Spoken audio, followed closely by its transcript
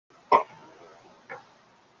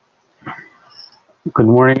Good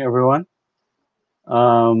morning, everyone.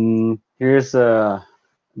 Here's the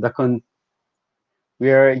con.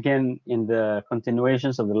 We are again in the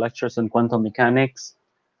continuations of the lectures on quantum mechanics,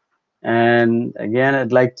 and again,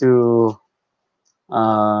 I'd like to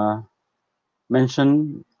uh,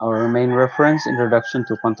 mention our main reference, Introduction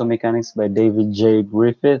to Quantum Mechanics by David J.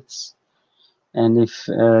 Griffiths. And if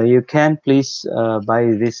you can, please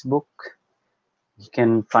buy this book. You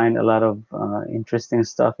can find a lot of interesting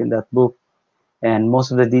stuff in that book, and most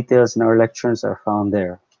of the details in our lectures are found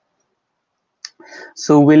there.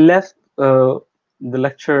 So we left the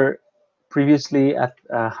lecture previously at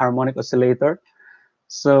harmonic oscillator.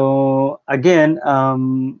 So again,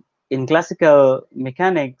 in classical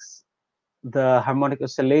mechanics, the harmonic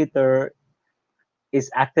oscillator is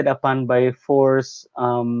acted upon by force,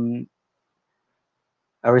 a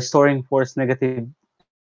restoring force negative.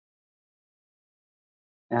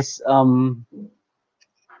 This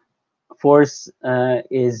force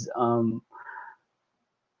is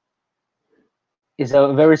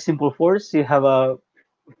a very simple force. You have a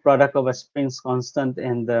product of a Springs constant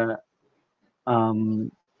and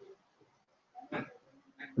um,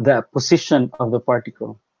 the position of the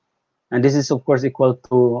particle. And this is, of course, equal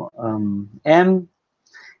to m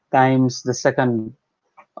times the second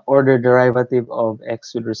order derivative of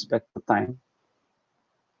x with respect to time.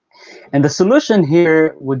 And the solution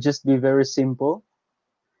here would just be very simple.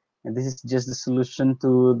 And this is just the solution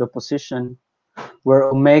to the position where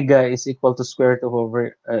omega is equal to square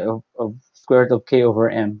root of square root of k over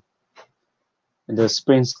m. And the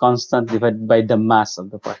Springs constant divided by the mass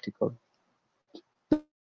of the particle.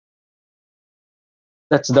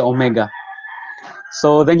 That's the omega.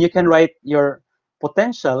 So then you can write your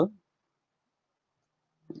potential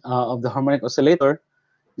of the harmonic oscillator.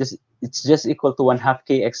 It's just equal to 1/2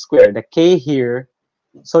 kx squared. The k here,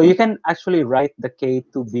 so you can actually write the k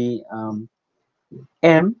to be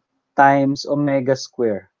m times omega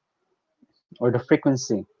square, or the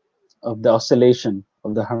frequency of the oscillation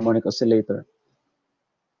of the harmonic oscillator.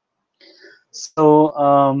 So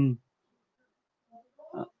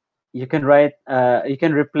you can write, you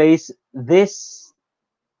can replace this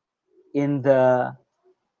in the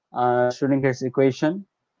Schrodinger's equation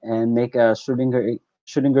and make a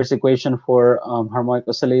Schrodinger's equation for harmonic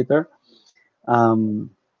oscillator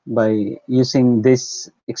by using this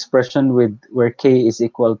expression with where k is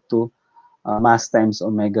equal to mass times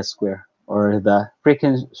omega square, or the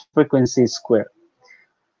frequency square.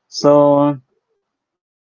 So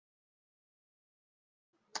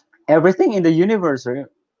everything in the universe,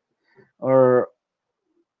 or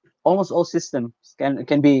almost all systems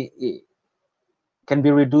can be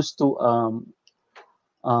reduced to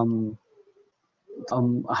um,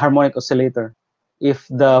 harmonic oscillator if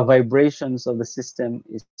the vibrations of the system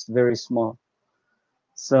is very small.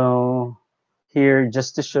 So here,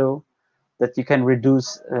 just to show that you can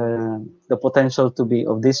reduce the potential to be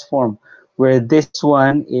of this form, where this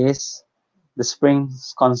one is the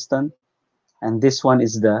Springs constant, and this one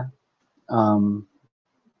is um,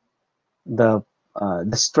 the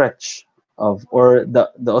stretch of, or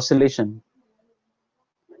the oscillation,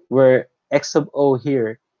 where x sub o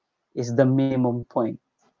here is the minimum point,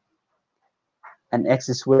 and x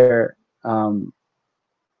is where the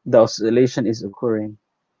oscillation is occurring.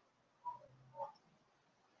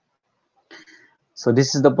 So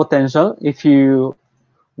this is the potential. If you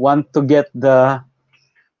want to get the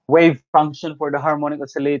wave function for the harmonic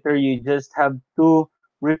oscillator, you just have to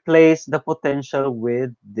replace the potential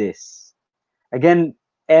with this. Again,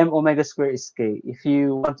 m omega square is k. If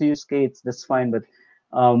you want to use k, that's fine. But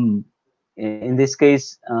in this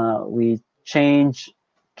case, we change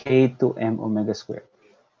k to m omega square.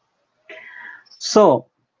 So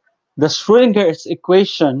the Schrodinger's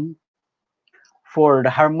equation for the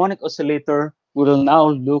harmonic oscillator will now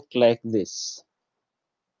look like this.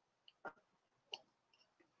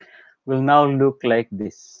 Will now look like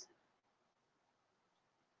this.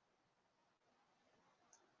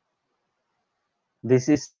 This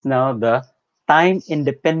is now the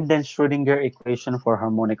time-independent Schrodinger equation for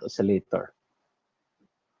harmonic oscillator.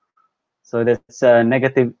 So that's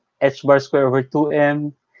negative h bar square over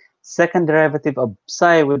 2m, second derivative of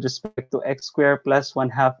psi with respect to x square plus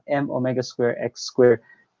 1/2 m omega square x square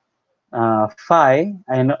phi.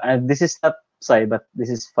 I know this is not psi, but this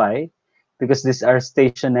is phi, because these are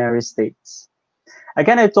stationary states.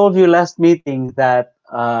 Again, I told you last meeting that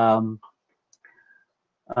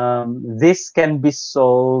this can be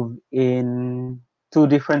solved in two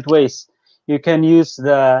different ways. You can use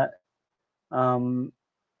the um,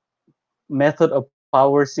 method of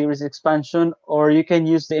power series expansion, or you can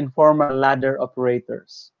use the informal ladder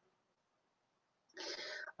operators.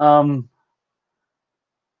 Um,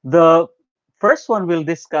 The first one we'll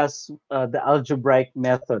discuss the algebraic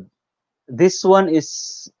method. This one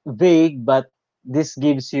is vague, but this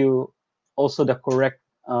gives you also the correct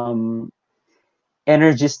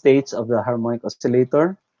energy states of the harmonic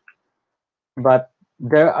oscillator. But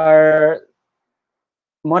there are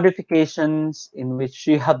modifications in which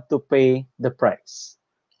you have to pay the price.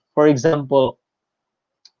 For example,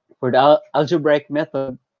 for the algebraic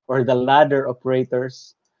method or the ladder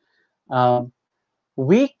operators, um,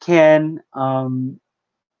 we can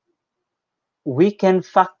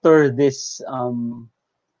factor this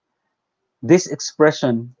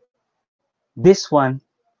expression, this one,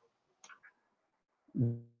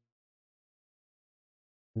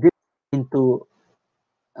 this into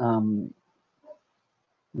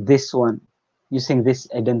this one using this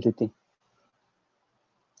identity.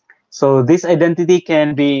 So this identity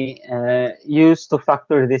can be used to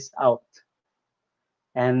factor this out.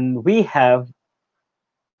 And we have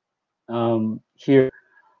here,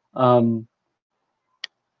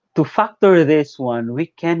 to factor this one, we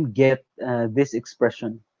can get this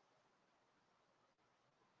expression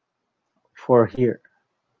for here,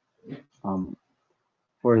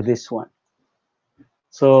 for this one.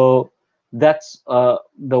 So that's the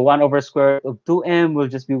 1 over square root of 2m will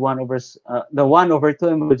just be 1 over, the 1 over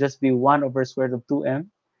 2m will just be 1 over square root of 2m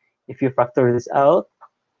if you factor this out.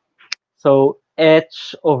 So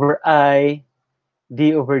h over I,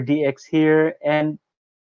 d over dx here, and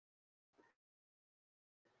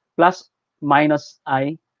plus minus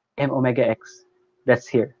I m omega x. That's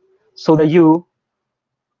here. So the u,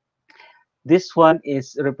 this one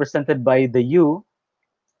is represented by the u,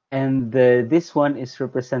 and this one is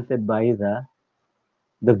represented by the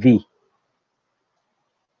v.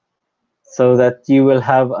 So that you will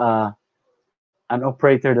have an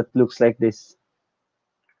operator that looks like this.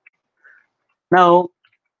 Now,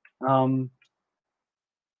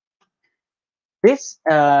 this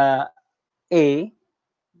a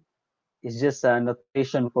is just a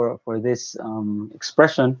notation for this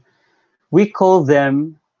expression. We call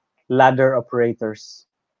them ladder operators.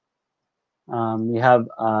 You have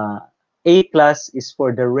a plus is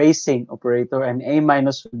for the raising operator, and a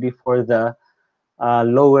minus would be for the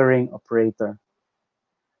lowering operator.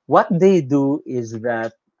 What they do is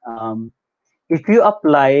that if you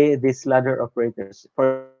apply these ladder operators,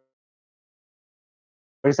 for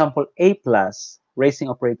example, a plus raising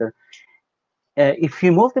operator, if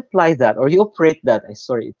you multiply that or you operate that,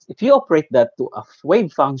 if you operate that to a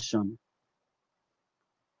wave function,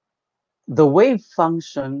 the wave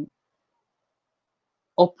function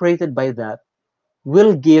operated by that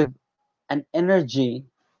will give an energy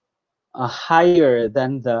higher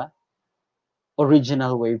than the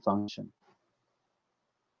original wave function.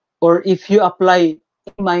 Or if you apply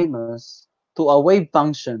a minus to a wave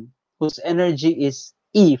function whose energy is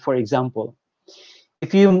E, for example,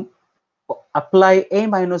 if you apply a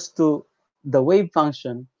minus to the wave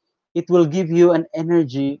function, it will give you an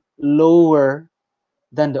energy lower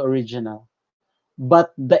than the original,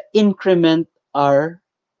 but the increment are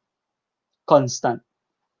constant.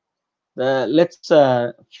 Let's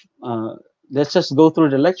just go through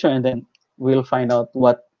the lecture, and then we'll find out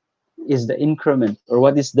what is the increment, or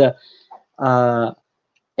what is the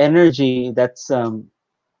energy that's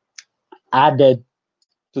added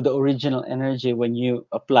to the original energy when you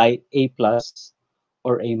apply a plus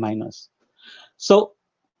or a minus. So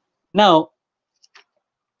now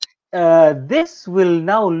this will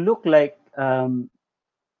now look like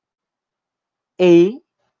a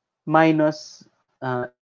minus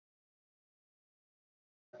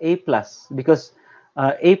a plus, because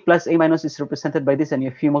a plus a minus is represented by this, and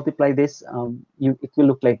if you multiply this, it will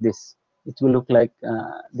look like this. It will look like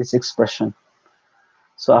this expression.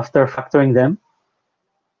 So after factoring them,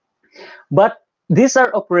 but these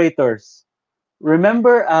are operators.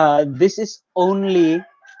 Remember, this is only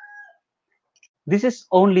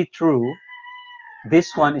true.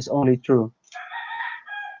 This one is only true.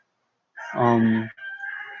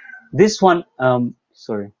 This one,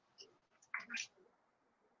 sorry.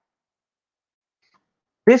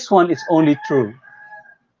 This one is only true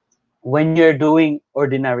when you're doing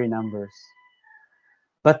ordinary numbers.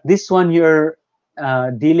 But this one, you're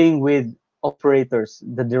dealing with operators,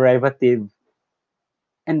 the derivative,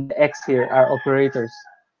 and the x here are operators.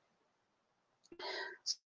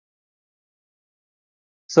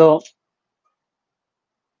 So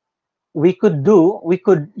we could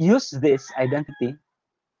use this identity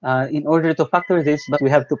in order to factor this, but we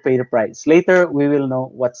have to pay the price. Later, we will know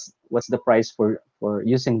what's the price for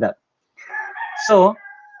using that. So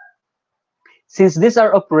since these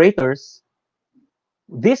are operators,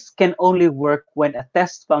 this can only work when a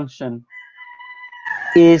test function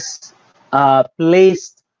is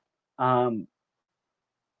placed,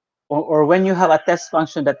 or when you have a test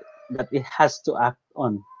function that it has to act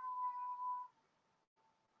on.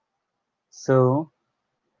 So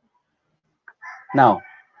now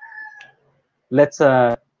let's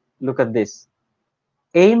look at this.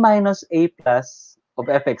 A minus a plus of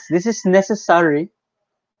fx. This is necessary.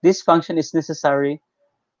 This function is necessary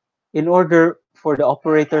in order for the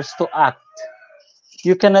operators to act.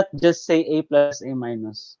 You cannot just say a plus a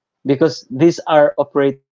minus, because these are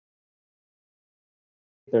operators.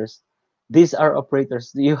 These are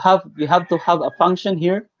operators. You have to have a function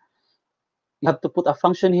here. You have to put a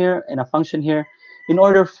function here and a function here in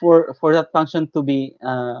order for that function to be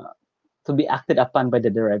acted upon by the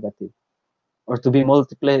derivative, or to be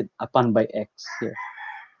multiplied upon by x here.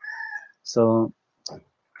 So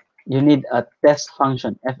you need a test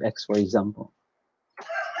function fx, for example.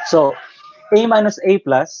 So a minus a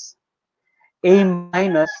plus, a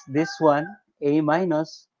minus this one, a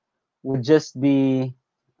minus would just be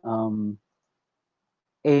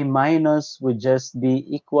a minus would just be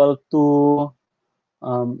equal to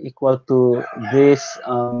this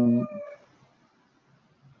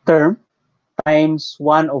term times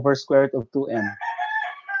 1 over square root of 2m,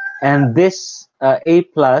 and this a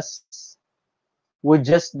plus would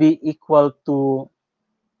just be equal to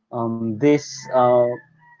this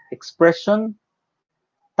expression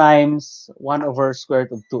times 1 over square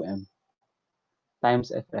root of 2m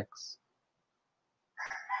times fx.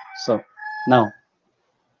 So now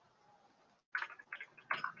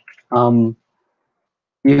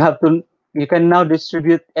you can now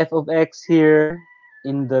distribute f of x here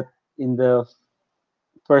in the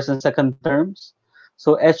first and second terms.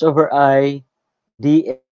 So h over I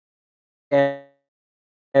df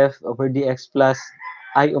over dx plus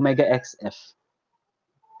I omega xf.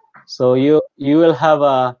 So you will have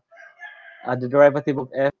the derivative of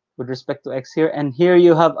f with respect to x here, and here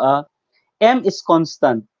you have m is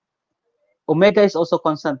constant. Omega is also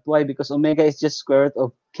constant. Why? Because omega is just square root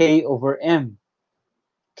of k over m.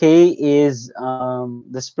 K is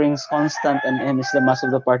the spring's constant, and m is the mass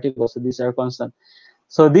of the particle. So these are constant.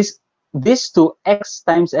 So these two, x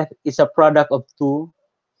times f, is a product of two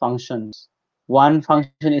functions. One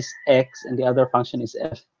function is x, and the other function is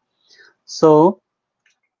f. So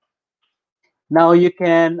now you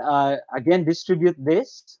can again distribute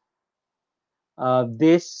this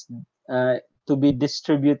to be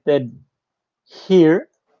distributed here,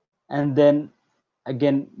 and then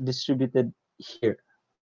again distributed here.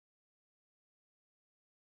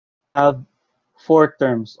 Have 4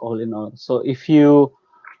 terms all in all. So if you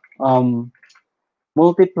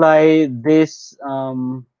multiply this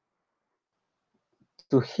to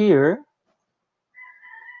here,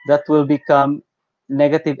 that will become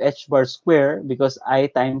negative h bar square, because I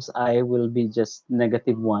times I will be just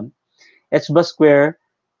negative 1. H bar square,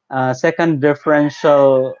 second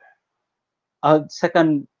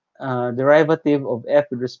derivative of f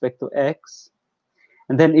with respect to x.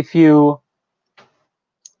 And then if you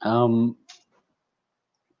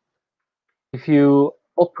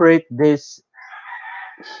operate this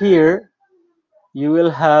here, you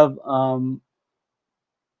will have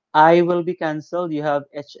I will be cancelled. You have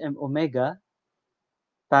hm omega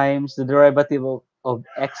times the derivative of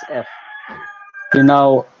xf. You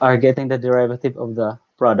now are getting the derivative of the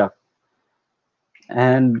product.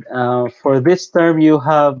 And for this term, you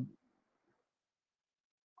have,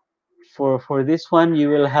 for this one, you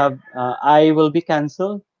will have I will be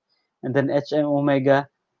cancelled, and then hm omega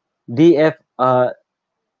df.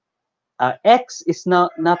 X is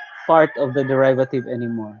not part of the derivative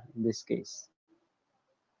anymore in this case.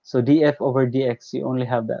 So df over dx, you only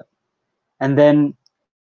have that. And then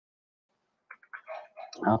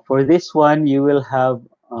for this one, you will have,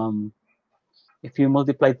 if you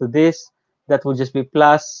multiply to this, that will just be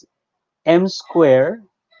plus m square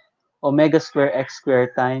omega square x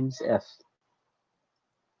square times f.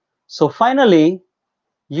 So finally,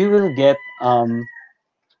 you will get, in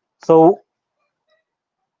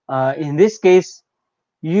this case,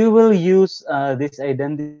 you will use this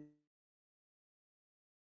identity.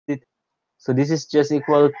 So this is just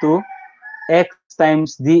equal to x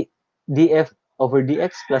times df over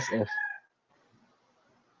dx plus f.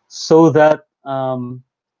 So that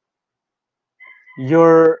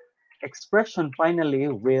your expression finally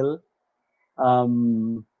will,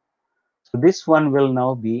 so this one will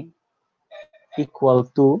now be equal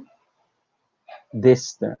to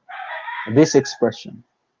this term, this expression.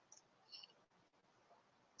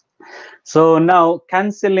 So now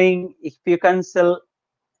canceling, if you cancel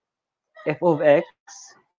f of x,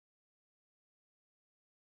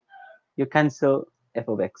 you cancel f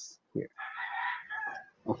of x here.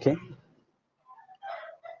 Okay,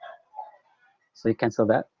 so you cancel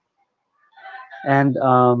that. And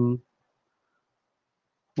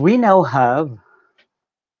we now have,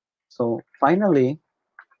 so finally,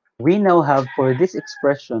 we now have for this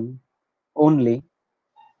expression only,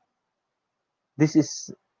 this is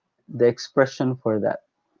the expression for that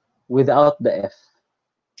without the f.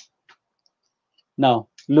 Now,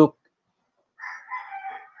 look,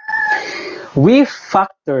 we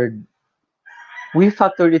factored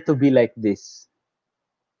it to be like this,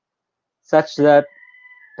 such that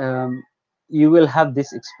you will have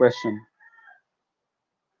this expression.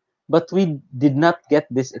 But we did not get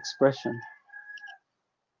this expression.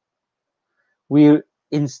 We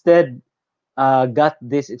instead got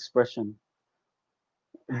this expression.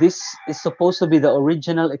 This is supposed to be the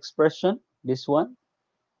original expression, this one.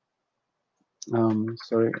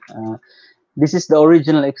 Sorry. This is the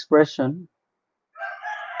original expression.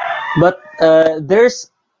 But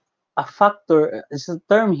there's a factor, it's a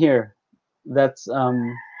term here that's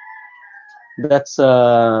in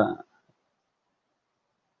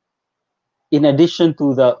addition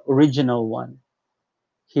to the original one.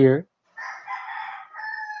 Here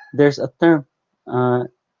there's a term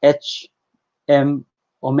h m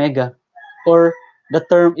omega, or the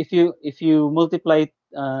term, if you multiply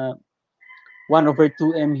 1 over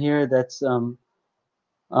 2m here, that's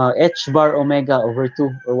h bar omega over 2,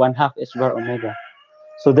 or 1/2 h bar omega.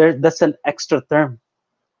 So that's an extra term.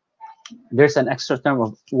 There's an extra term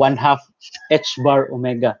of 1/2 h bar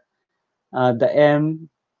omega. The m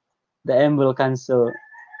will cancel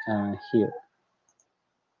here.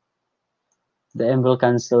 The m will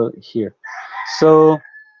cancel here. So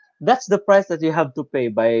that's the price that you have to pay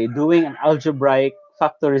by doing an algebraic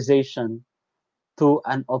factorization to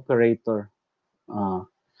an operator.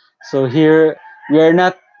 So here we are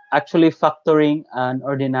not actually factoring an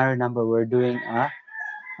ordinary number. We're doing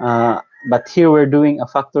but here we're doing a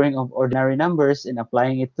factoring of ordinary numbers and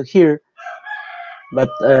applying it to here. But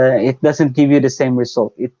it doesn't give you the same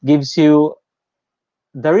result. It gives you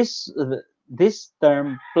this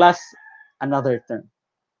term plus another term.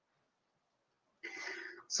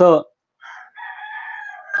 So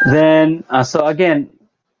then, so again,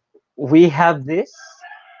 we have this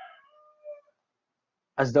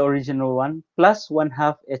as the original one plus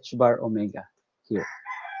 1/2 h bar omega here.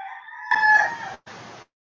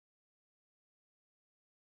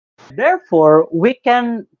 Therefore, we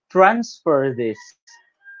can transfer this.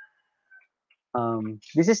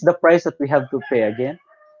 This is the price that we have to pay again.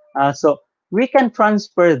 So we can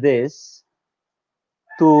transfer this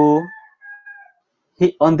to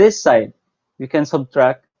on this side. We can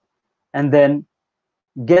subtract and then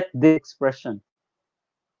get this expression.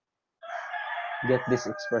 Get this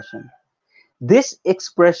expression. This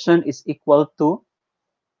expression is equal to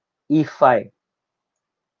E phi.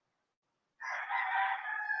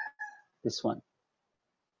 This one.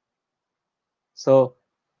 So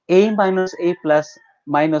A minus A plus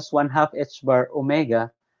minus 1/2 h bar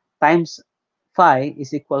omega times phi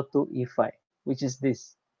is equal to E phi, which is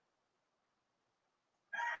this.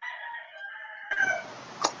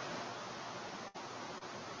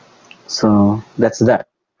 So that's that.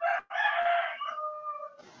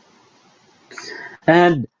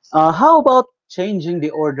 And how about changing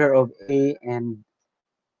the order of A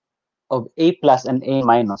plus and A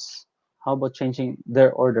minus? How about changing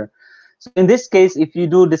their order? So in this case, if you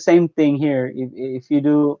do the same thing here, if you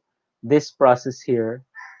do this process here,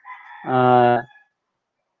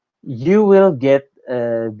 you will get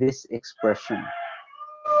this expression.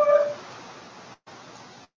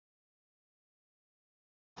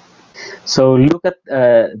 So look at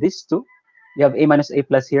these two. You have A minus A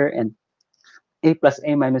plus here and A plus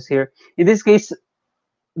A minus here. In this case,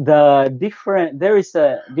 there is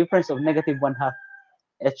a difference of negative 1/2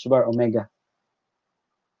 h bar omega,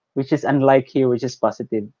 which is unlike here, which is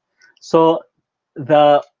positive. So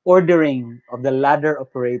the ordering of the ladder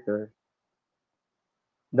operator,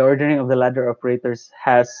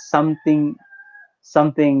 has something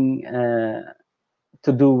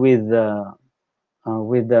to do with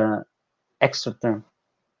the extra term.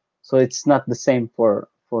 So it's not the same for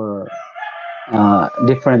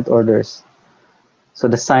different orders. So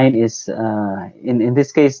the sign is in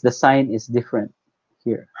this case, the sign is different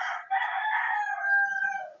here.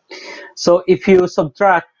 So if you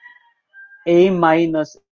subtract A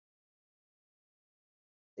minus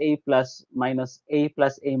A plus minus A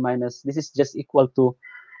plus A minus, this is just equal to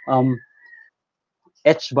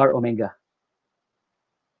h bar omega,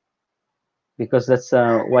 because that's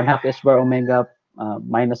 1/2 h bar omega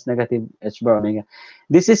minus negative h bar omega.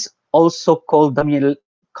 This is also called the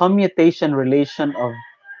commutation relation of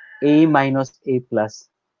A minus A plus.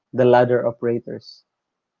 the ladder operators,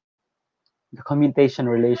 the commutation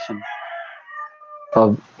relation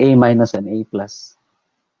of A minus and A plus.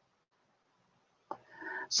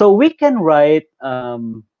 So we can write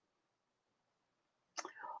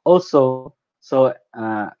also, so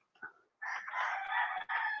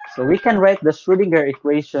we can write the Schrödinger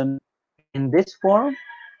equation in this form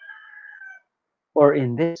or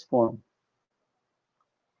in this form.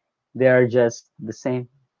 They are just the same.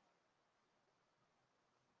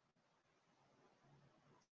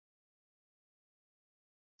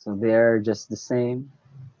 So they are just the same.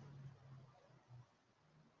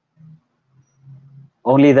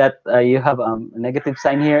 Only that you have a negative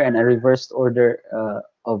sign here and a reversed order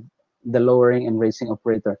of the lowering and raising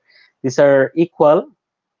operator. These are equal.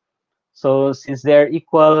 So since they're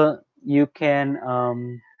equal, you can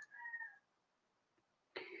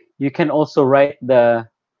also write the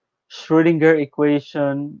Schrödinger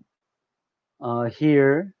equation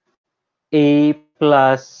here: a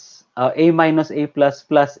minus a plus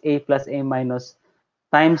plus a minus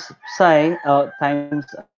times psi times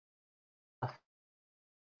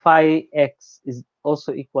phi x is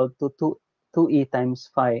also equal to 2e times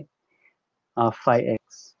phi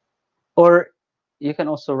x. Or you can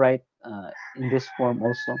also write in this form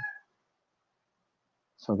also.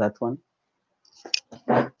 So that one.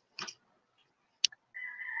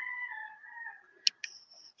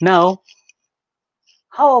 Now,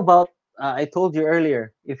 how about, I told you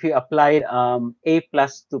earlier, if you applied a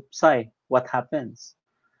plus to psi, what happens?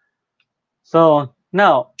 So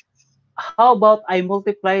now, how about I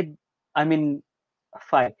multiplied,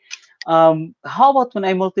 phi. How about when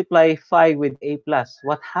I multiply phi with a plus,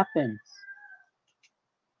 what happens?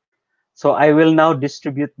 So I will now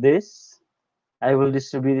distribute this. I will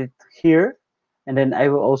distribute it here, and then I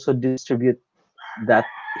will also distribute that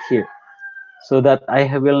here. So that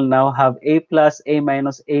I will now have a plus, a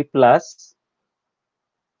minus, a plus,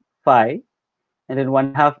 phi, and then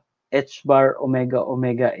 1/2 h bar omega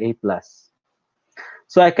omega a plus.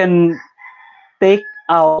 So I can take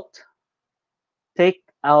out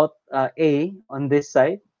a on this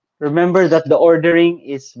side. Remember that the ordering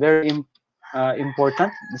is very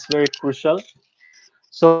important. It's very crucial.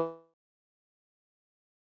 So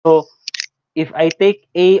if I take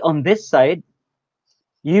a on this side,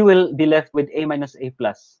 you will be left with a minus a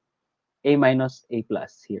plus,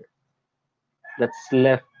 here. That's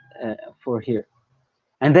left for here.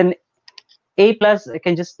 And then a plus, I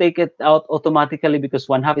can just take it out automatically because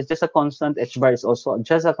 1/2 is just a constant, h bar is also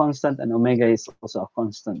just a constant, and omega is also a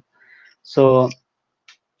constant. So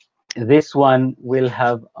this one will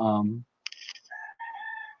have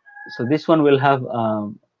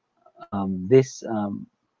this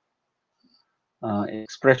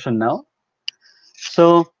expression now.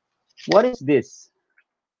 So what is this?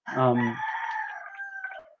 A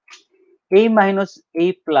minus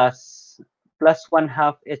a plus plus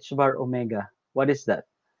 1/2 h bar omega. What is that?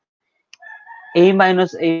 A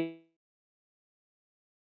minus a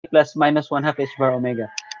plus minus 1/2 h bar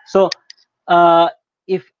omega. So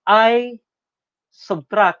if I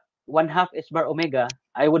subtract 1/2 h bar omega,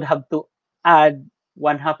 I would have to add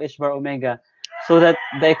 1/2 h bar omega, so that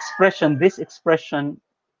the expression, this expression,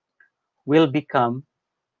 will become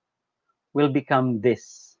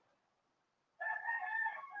this.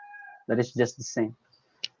 That is just the same.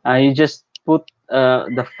 You just put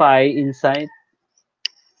the phi inside.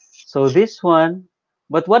 So this one,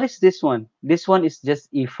 but what is this one? This one is just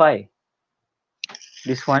e phi.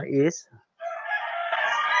 This one is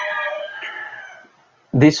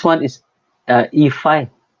e phi.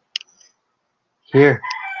 Here,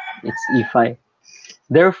 it's e phi.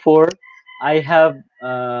 Therefore,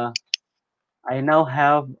 I now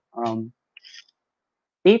have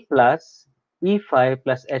a plus e phi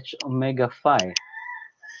plus h omega phi,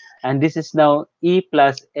 and this is now e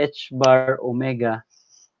plus h bar omega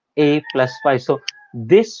a plus phi. So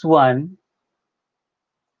this one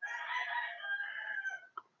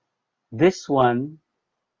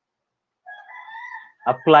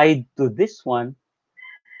applied to this one,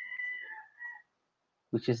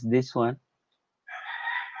 which is this one,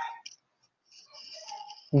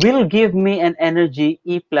 will give me an energy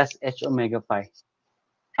E plus H omega pi.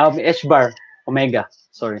 H bar omega,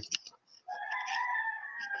 sorry.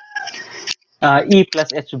 E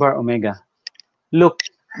plus H bar omega. Look,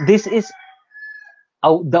 this is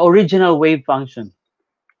the original wave function.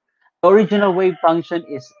 The original wave function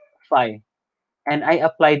is phi, and I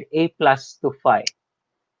applied A plus to phi.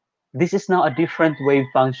 This is now a different wave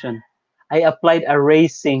function. I applied a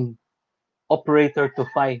raising operator to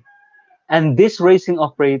phi, and this raising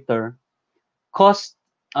operator caused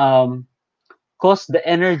the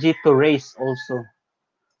energy to raise also.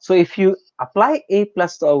 So if you apply A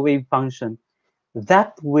plus to a wave function,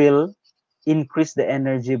 that will increase the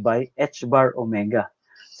energy by h bar omega.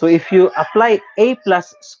 So if you apply A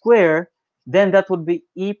plus square, then that would be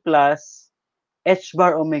E plus h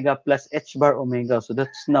bar omega plus h bar omega. So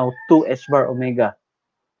that's now 2 h bar omega.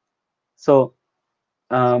 So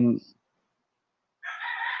um,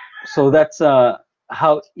 that's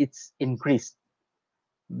how it's increased.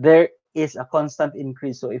 There is a constant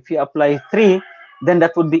increase. So if you apply 3, then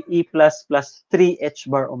that would be E plus 3 h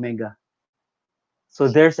bar omega. So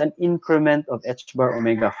there's an increment of h bar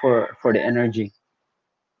omega for the energy.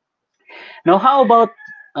 Now, how about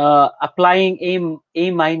applying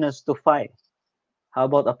a minus to phi? How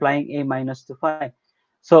about applying a minus to phi?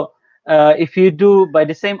 So if you do by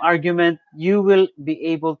the same argument, you will be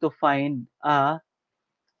able to find an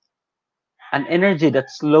energy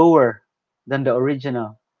that's lower than the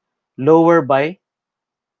original, lower by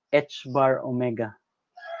h bar omega.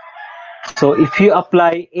 So if you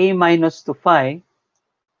apply a minus to phi,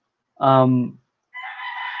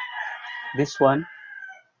 this one,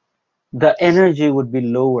 the energy would be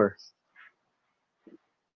lower,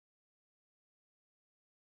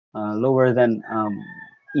 lower than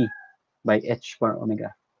E by h bar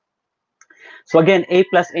omega. So again, A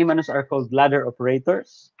plus A minus are called ladder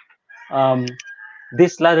operators.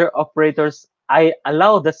 These ladder operators, I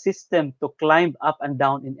allow the system to climb up and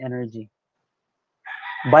down in energy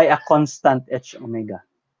by a constant h omega.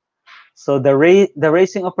 So the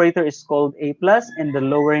raising operator is called A plus, and the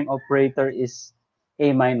lowering operator is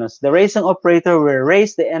A minus. The raising operator will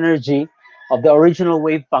raise the energy of the original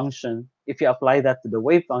wave function. If you apply that to the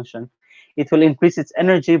wave function, it will increase its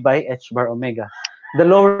energy by h bar omega. The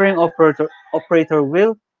lowering operator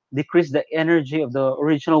will decrease the energy of the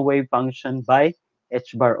original wave function by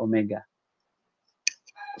h bar omega.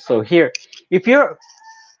 So here, if your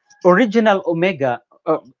original omega,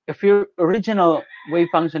 if your original wave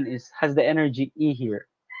function has the energy E here,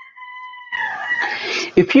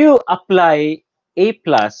 if you apply A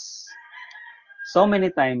plus so many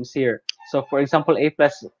times here, so for example, A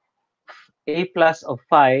plus of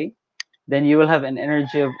phi, then you will have an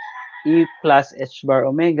energy of E plus h bar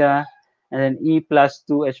omega, and then E plus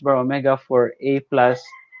 2 h bar omega for A plus,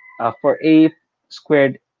 for A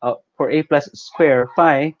squared, for A plus square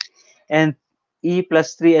phi, and E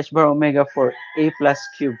plus 3 h bar omega for A plus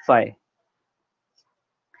cube phi.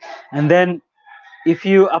 And then if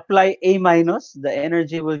you apply A minus, the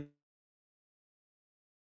energy will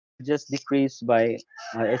just decrease by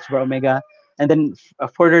h bar omega, and then a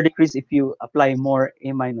further decrease if you apply more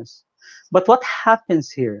A minus. But what happens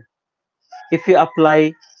here if you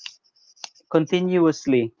apply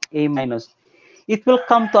continuously A minus? It will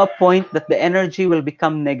come to a point that the energy will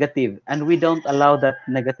become negative, and we don't allow that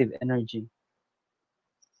negative energy,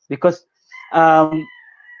 because um,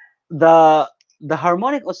 the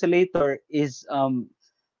harmonic oscillator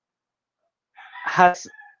has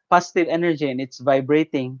positive energy and it's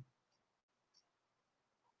vibrating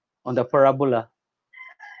on the parabola.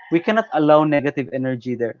 We cannot allow negative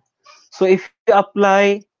energy there. So if you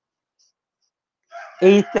apply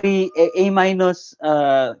A3, A minus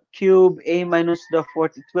cube, A minus the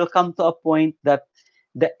fourth, it will come to a point that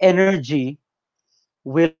the energy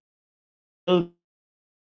will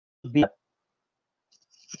be,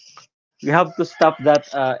 you have to stop that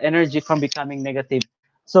energy from becoming negative.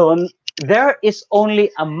 So there is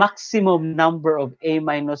only a maximum number of A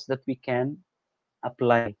minus that we can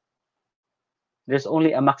apply. There's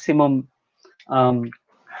only a maximum.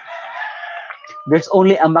 There's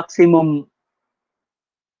only a maximum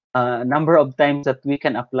number of times that we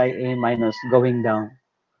can apply A minus going down.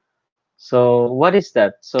 So what is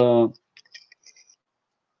that? So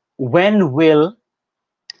when will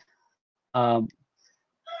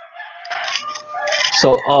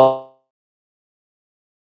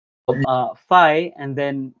phi, and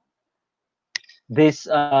then this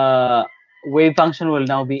wave function will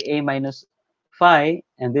now be A minus phi,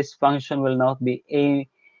 and this function will now be A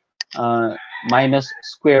minus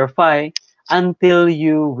square phi, until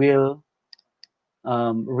you will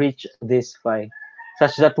reach this phi,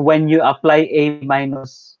 such that when you apply A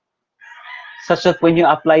minus,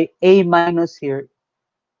 here,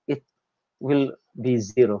 it will be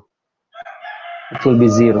 0. It will be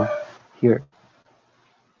 0 here.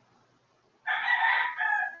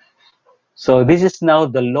 So this is now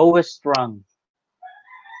the lowest rung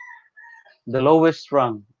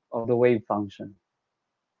of the wave function.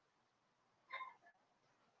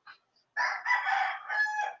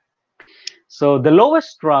 So the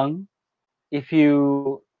lowest rung, if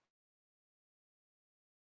you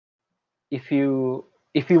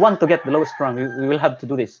want to get the lowest rung, we will have to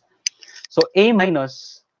do this. So A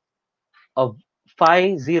minus of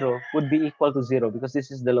phi 0 would be equal to 0 because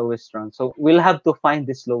this is the lowest rung. So we'll have to find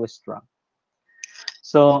this lowest rung.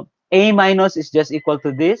 So A minus is just equal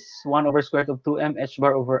to this 1 over square root of 2m h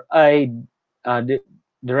bar over I, the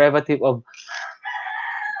derivative of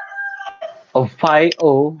phi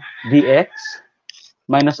o dx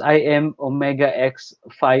minus im omega x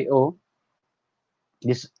phi o.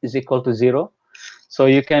 This is equal to 0. So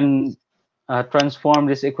you can transform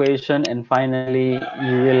this equation, and finally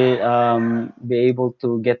you will be able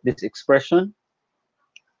to get this expression.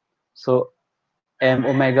 So m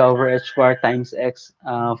omega over h bar times x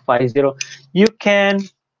phi 0. You can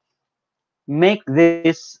make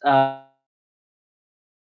this,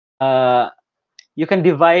 you can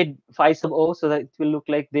divide phi sub o so that it will look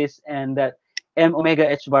like this, and that m omega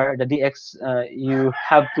h bar, the dx, you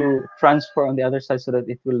have to transfer on the other side so that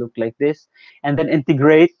it will look like this, and then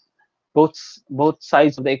integrate both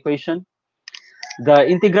sides of the equation. The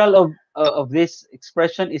integral of this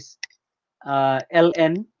expression is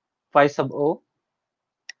ln phi sub o,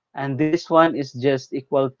 and this one is just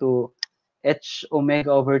equal to h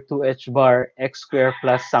omega over 2h bar x squared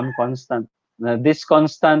plus some constant. Now this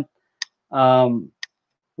constant,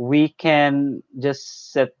 we can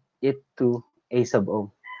just set it to a sub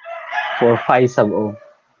o for phi sub o.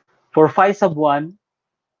 For phi sub 1,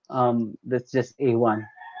 that's just a1,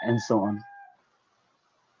 and so on.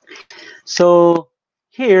 So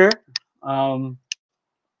here, um,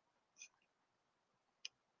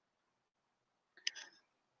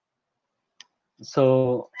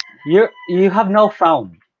 so you have now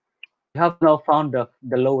found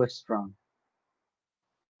the lowest rung.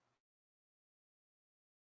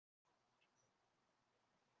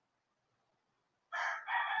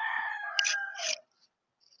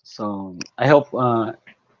 So I hope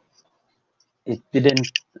it didn't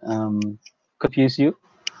confuse you.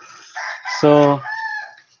 So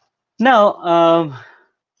now,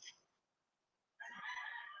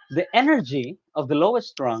 the energy of the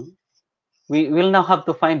lowest rung, we will now have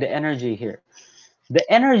to find the energy here. The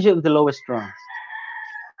energy of the lowest rung.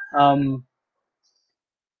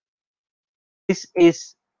 This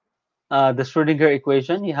is the Schrodinger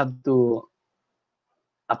equation. You have to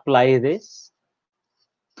apply this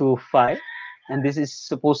to phi, and this is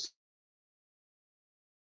supposed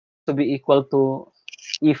to be equal to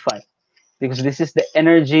E phi, because this is the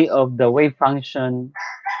energy of the wave function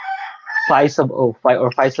phi sub o, phi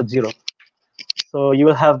or phi sub 0. So you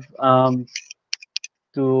will have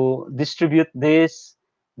to distribute this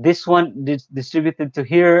one distributed to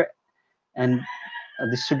here, and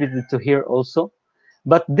distributed to here also.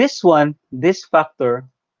 But this one, this factor,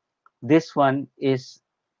 this one is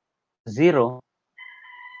 0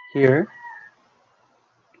 here.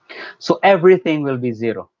 So everything will be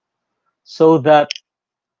 0. So that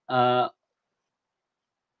uh,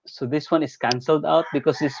 so this one is cancelled out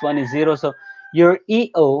because this one is 0. So your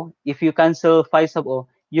EO, if you cancel phi sub o,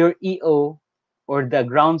 your EO, or the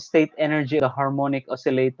ground state energy of the harmonic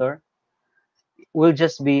oscillator, will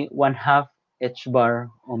just be 1/2 h bar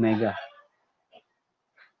omega.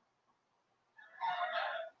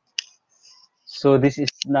 So this is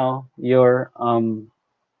now your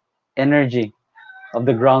energy of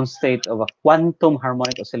the ground state of a quantum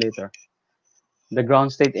harmonic oscillator. The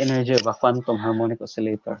ground state energy of a quantum harmonic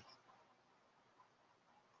oscillator.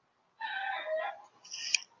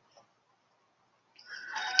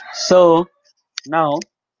 So now,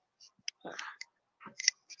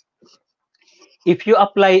 if you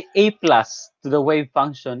apply A plus to the wave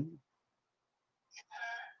function,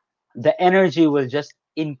 the energy will just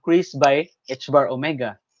increase by h bar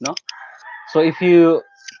omega, no? So if you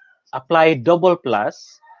apply double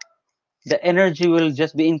plus, the energy will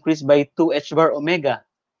just be increased by 2h bar omega.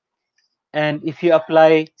 And if you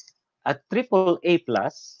apply a triple A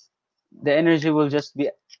plus, the energy will just be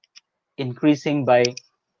increasing by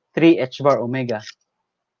 3h bar omega,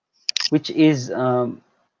 which is,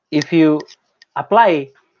 if you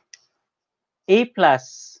apply A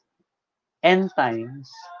plus n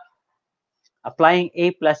times, applying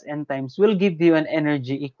A plus n times will give you an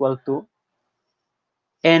energy equal to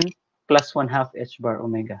n plus 1/2 h bar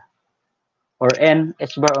omega, or n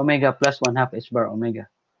h bar omega plus 1/2 h bar omega.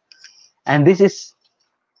 And this is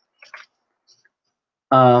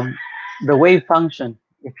the wave function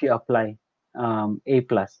if you apply A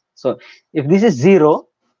plus. So if this is 0,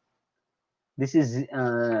 this is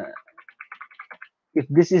if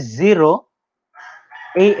this is 0,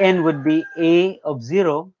 an would be a of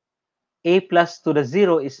 0, a plus to the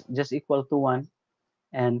 0 is just equal to 1,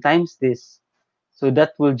 and times this. So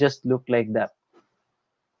that will just look like that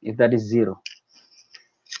if that is 0.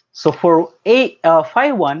 So for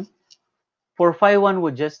phi 1,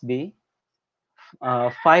 would just be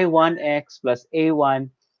phi 1x plus a1,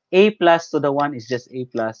 a plus to the 1 is just a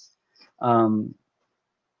plus, um,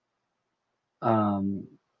 um,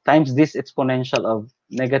 times this exponential of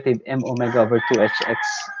negative m omega over 2hx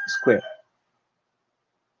squared.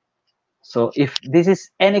 So if this is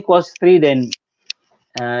n equals 3, then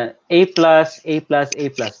a plus, a plus, a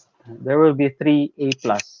plus. There will be 3 a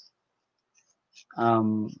plus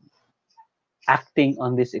um, acting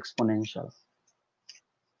on this exponential.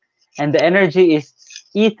 And the energy is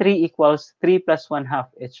E3 equals 3 plus 1 half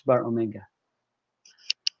h bar omega.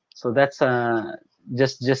 So that's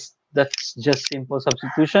that's just simple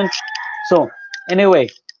substitution. So anyway,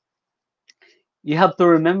 you have to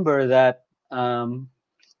remember that you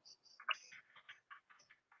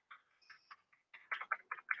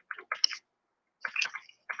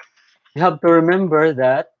have to remember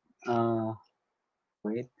that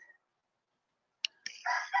wait,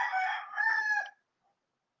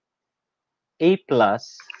 a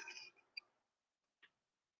plus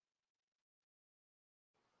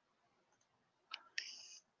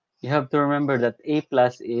you have to remember that a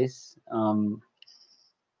plus is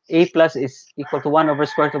equal to 1 over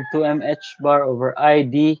square root of 2m h bar over I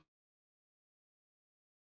d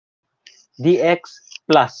dx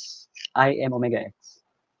plus I m omega x.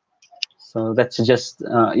 So that's just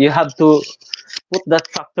you have to put that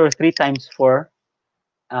factor 3 times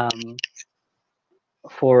um,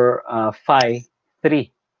 for phi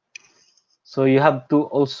 3. So you have to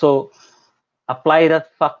also apply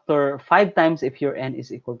that factor 5 times if your n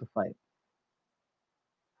is equal to 5.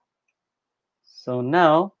 So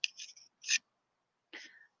now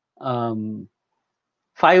um,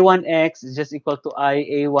 phi 1x is just equal to I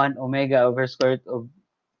a1 omega over square root of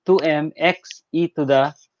 2m x e to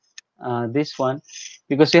the this one,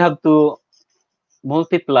 because you have to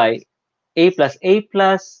multiply a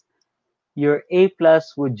plus. Your a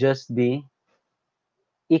plus would just be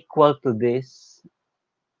equal to this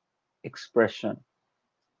expression.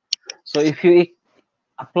 So if you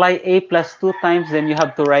apply a plus 2 times, then you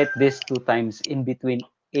have to write this 2 times in between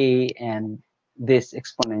a and this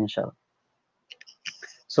exponential.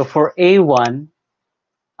 So for a1,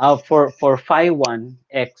 for phi 1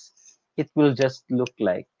 x, it will just look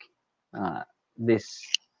like this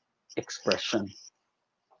expression.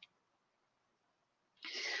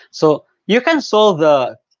 So you can solve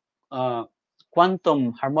the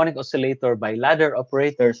quantum harmonic oscillator by ladder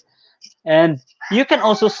operators, and you can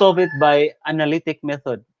also solve it by analytic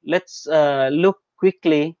method. Let's look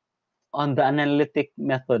quickly on the analytic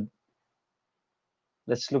method.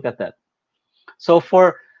 Let's look at that. So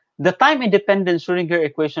for the time-independent Schrodinger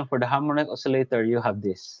equation for the harmonic oscillator, you have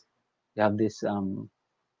this. You have this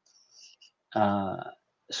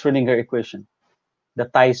Schrodinger equation, the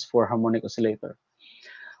ties for harmonic oscillator.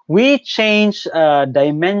 We change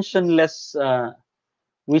dimensionless.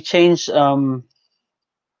 We change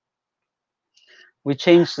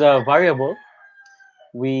the variable.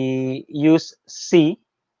 We use c.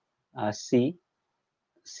 C.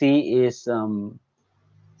 C is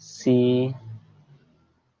c.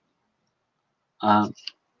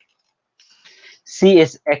 C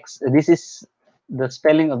is x. This is the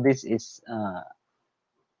spelling of this is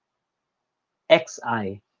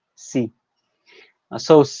xi c.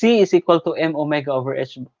 So c is equal to m omega over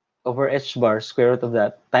h bar square root of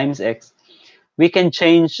that times x. We can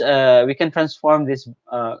change. We can transform this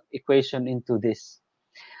equation into this.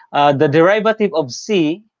 The derivative of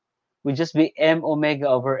c would just be m omega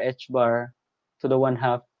over h bar to the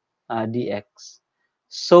 1/2 dx,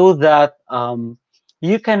 so that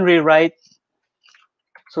you can rewrite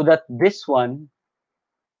so that this one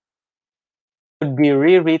would be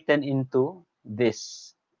rewritten into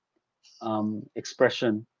this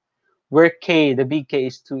expression, where k, the big K,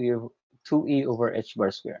 is 2e over h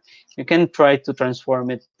bar square. You can try to transform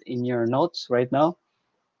it in your notes right now.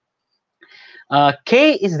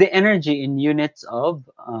 K is the energy in units of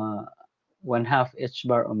 1/2 h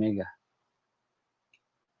bar omega.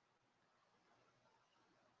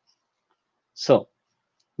 So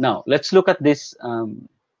now let's look at this.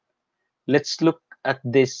 Let's look at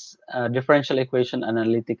this differential equation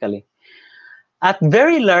analytically. At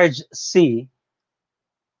very large C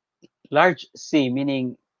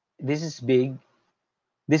meaning this is big,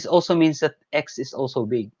 this also means that x is also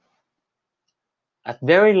big. At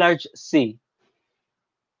very large C,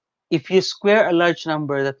 if you square a large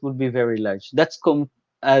number, that would be very large. That's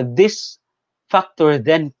this factor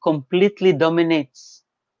then completely dominates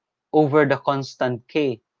over the constant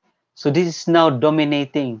k. So this is now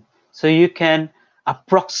dominating. So you can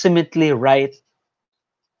approximately write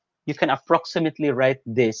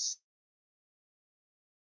this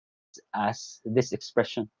as this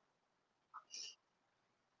expression.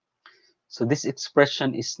 So this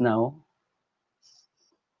expression is now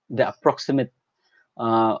the approximate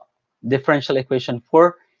differential equation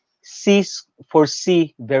for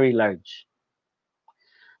C very large.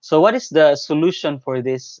 So what is the solution for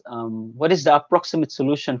this? What is the approximate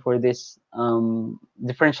solution for this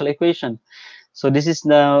differential equation? So this is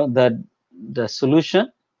now the solution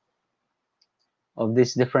of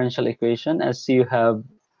this differential equation as you have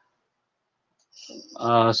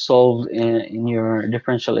solved in your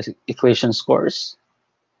differential equations course.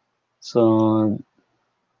 So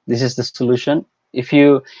this is the solution. If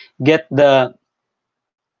you get the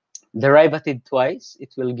derivative twice,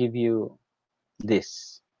 it will give you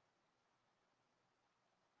this.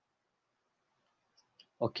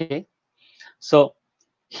 Okay, so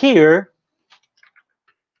here,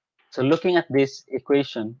 so looking at this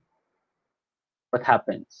equation, what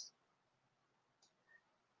happens?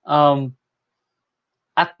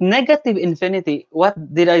 At negative infinity, what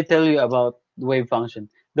did I tell you about the wave function?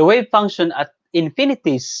 The wave function at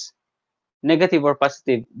infinities, negative or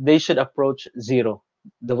positive, they should approach zero.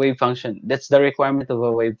 The wave function, that's the requirement of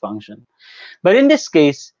a wave function. But in this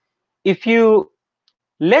case, if you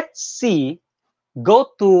let C go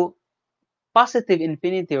to positive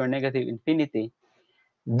infinity or negative infinity,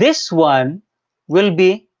 this one will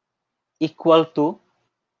be equal to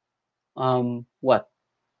what?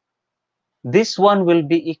 This one will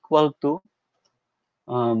be equal to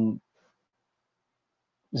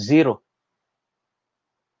zero.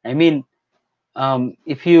 I mean,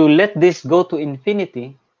 if you let this go to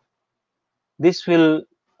infinity, this will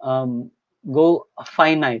go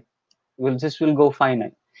finite. This will go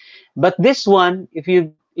finite. But this one, if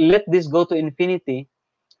you let this go to infinity,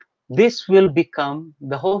 this will become,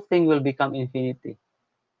 the whole thing will become infinity.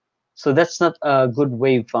 So that's not a good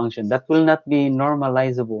wave function. That will not be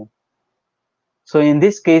normalizable. So in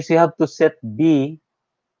this case, you have to set B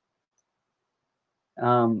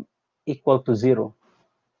equal to zero.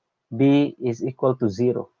 B is equal to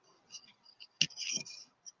zero.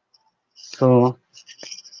 So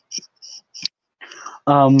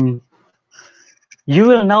you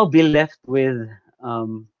will now be left with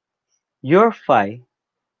your phi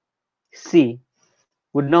C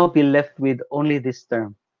would now be left with only this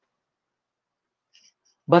term.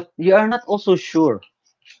 But you are not also sure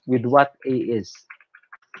with what A is.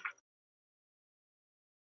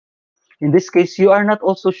 In this case, you are not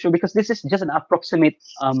also sure because this is just an approximate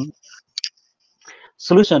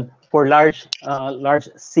solution for large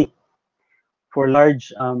C. For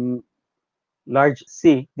large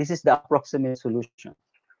C, this is the approximate solution.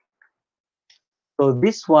 So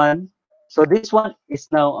this one is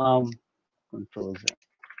now control Z.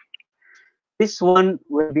 This one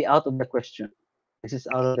will be out of the question. This is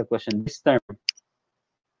out of the question. This term.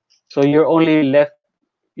 So you're only left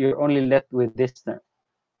with this term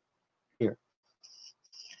here.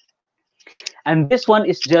 And this one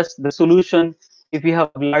is just the solution if you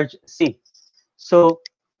have large C. So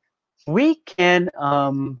we can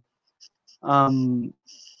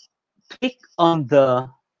click on the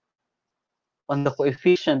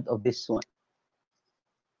coefficient of this one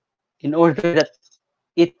in order that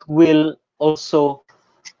it will also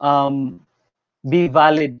be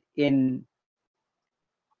valid in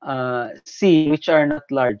C which are not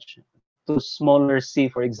large, to smaller C,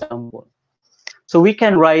 for example. So we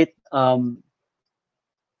can write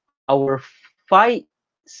our phi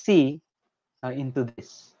C into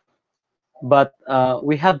this, but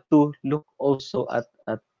we have to look also at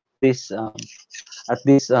this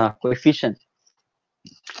coefficient.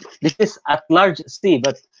 This is at large C,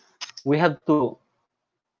 but we have to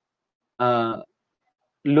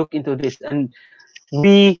look into this, and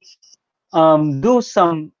we do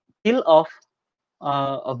some peel off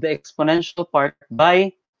of the exponential part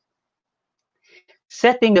by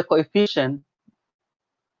setting the coefficient.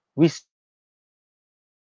 We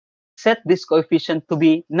set this coefficient to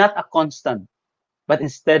be not a constant, but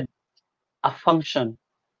instead a function.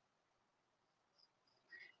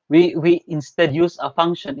 We instead use a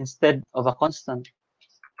function instead of a constant,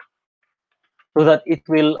 so that it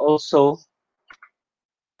will also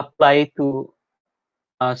apply to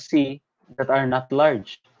C that are not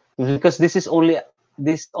large, because this only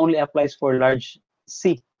applies for large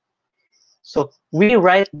C. So we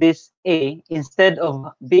write this A, instead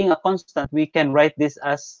of being a constant, we can write this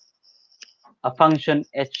as a function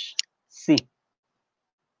HC.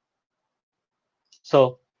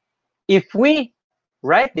 So if we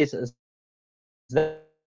write this as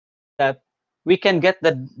that, we can get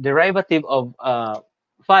the derivative of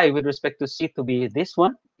phi with respect to C to be this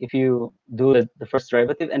one. If you do the first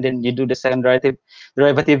derivative and then you do the second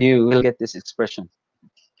derivative, you will get this expression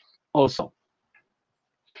also.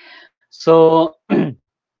 So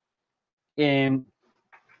in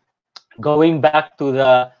going back to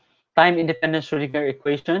the time independent Schrodinger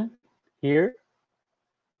equation here,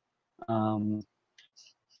 um,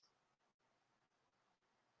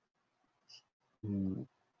 mm,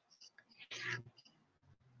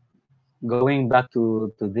 going back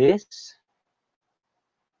to this,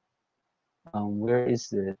 where is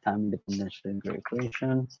the time independent Schrodinger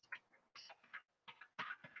equation?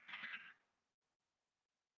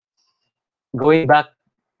 Going back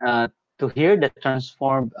to here, the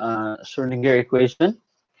transformed Schrodinger equation.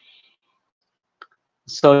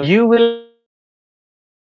 So you will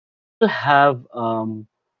have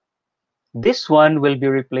this one will be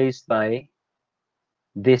replaced by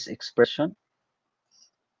this expression,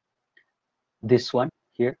 this one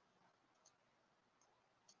here,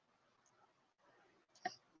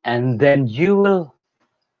 and then you will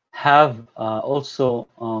have also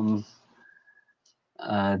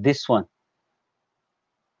this one.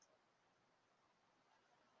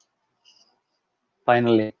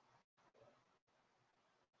 Finally,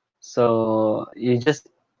 so you just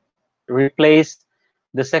replace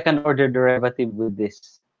the second order derivative with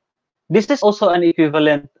this. This is also an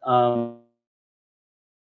equivalent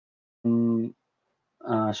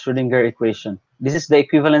Schrodinger equation. This is the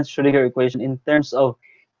equivalent Schrodinger equation in terms of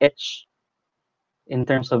h,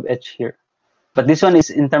 here. But this one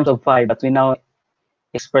is in terms of phi, but we now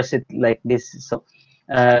express it like this. So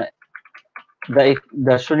the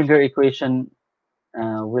Schrodinger equation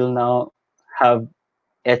will now have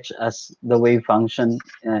h as the wave function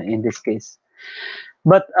in this case.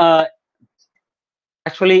 But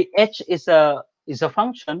actually, h is a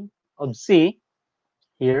function of c.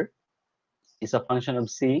 Here is a function of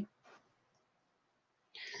c.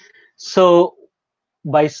 So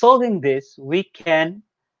by solving this, we can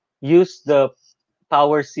use the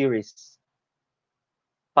power series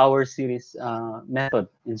method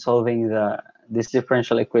in solving this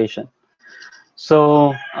differential equation.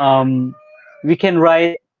 So we can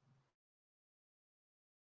write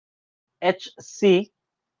HC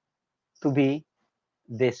to be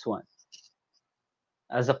this one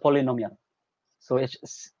as a polynomial. So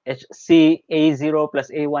HC A0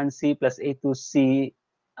 plus A1C plus A2C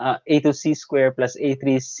A2C square plus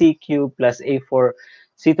A3C cube plus A4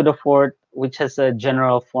 C to the fourth, which has a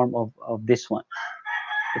general form of this one.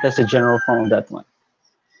 It has a general form of that one.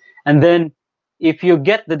 And then if you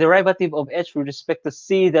get the derivative of h with respect to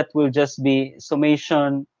c, that will just be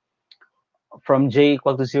summation from j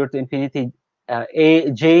equal to 0 to infinity,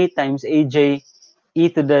 j times aj e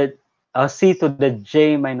to the c to the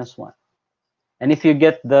j minus 1. And if you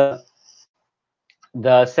get the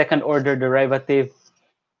second order derivative,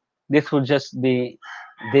 this will just be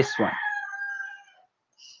this one.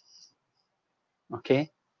 Okay?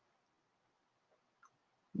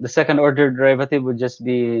 The second order derivative would just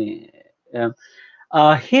be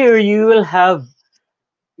here you will have,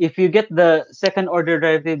 if you get the second order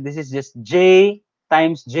derivative, this is just j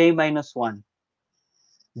times j minus 1.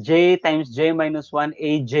 J times j minus 1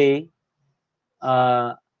 aj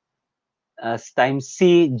times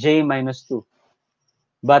c j minus 2.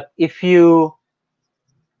 But if you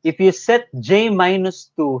set j minus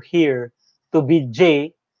 2 here to be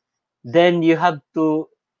j, then you have to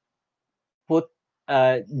put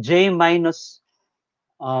j minus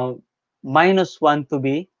 1 to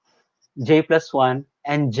be j plus 1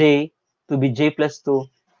 and j to be j plus 2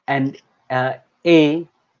 and a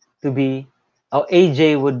to be, or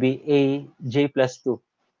aj would be a j plus 2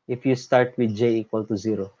 if you start with j equal to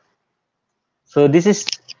 0. So this is,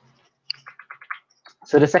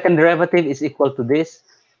 so the second derivative is equal to this,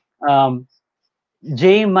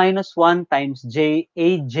 j minus 1 times j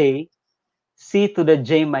aj c to the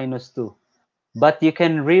j minus 2. But you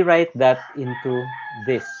can rewrite that into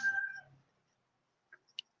this,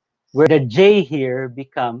 where the j here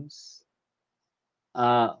becomes,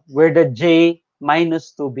 where the j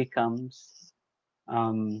minus 2 becomes,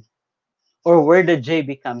 or where the j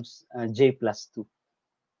becomes j plus 2.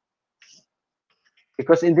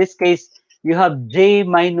 Because in this case, you have j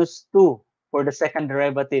minus 2 for the second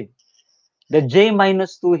derivative. The j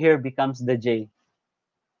minus 2 here becomes the j.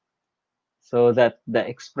 So that the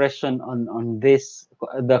expression on this,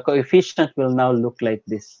 the coefficient will now look like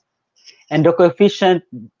this. And the coefficient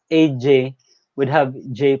aj would have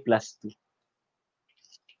j plus 2.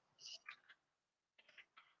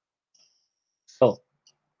 So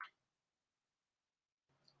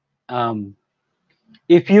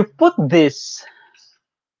if you put this,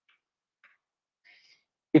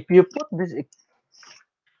 if you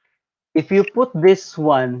put this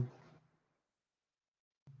one,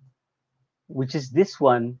 which is this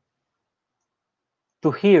one,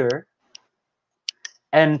 to here,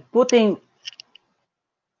 and putting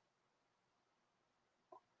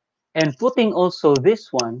also this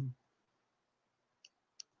one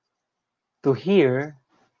to here,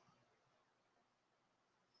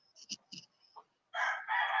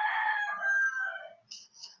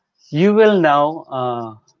 you will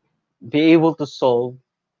now be able to solve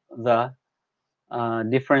the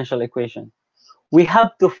differential equation. We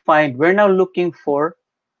have to find, we're now looking for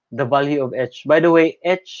the value of h. By the way,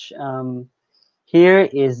 h here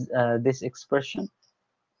is this expression.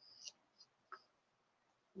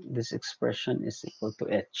 This expression is equal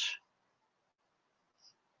to h.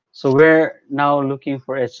 So we're now looking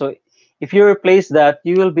for h. So if you replace that,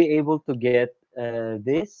 you will be able to get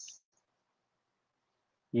this.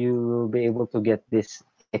 You will be able to get this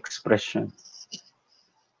expression.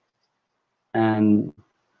 And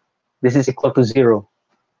this is equal to 0.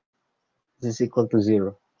 This is equal to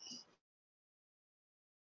 0.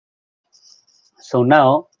 So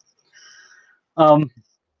now,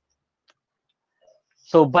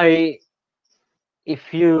 so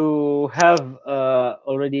if you have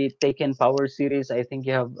already taken power series, I think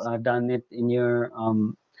you have done it in your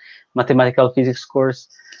mathematical physics course.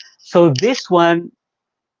 So this one,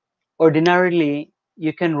 ordinarily,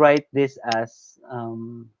 you can write this as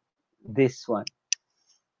this one.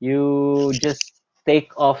 You just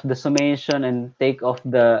take off the summation and take off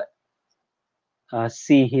the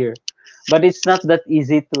c here. But it's not that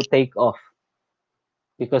easy to take off,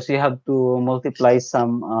 because you have to multiply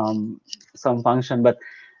some function, but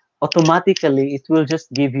automatically it will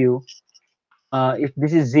just give you, if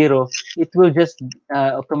this is 0, it will just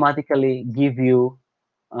automatically give you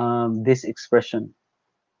this expression,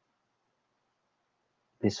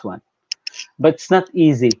 this one. But it's not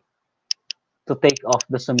easy to take off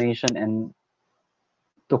the summation and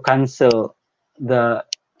to cancel the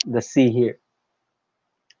c here.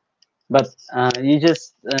 But you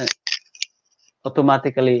just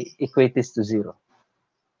automatically equate this to 0.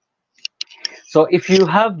 So if you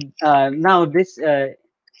have now this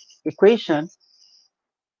equation,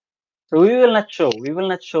 so we will not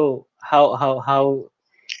show how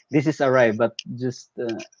this is arrived, but just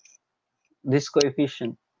this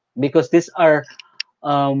coefficient, because these are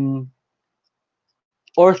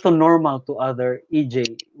orthonormal to other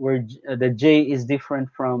EJ, where the J is different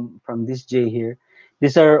from this J here.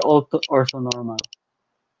 These are also orthonormal.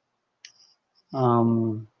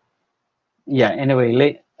 Yeah.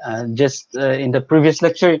 Anyway, just in the previous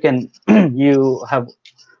lecture, you can you have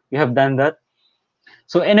done that.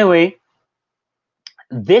 So anyway,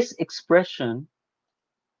 this expression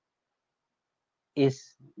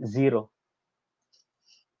is 0.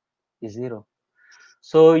 Is 0.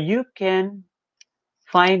 So you can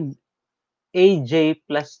find AJ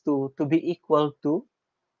plus 2 to be equal to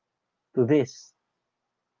this.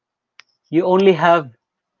 You only have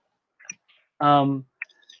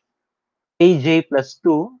AJ plus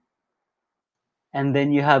 2, and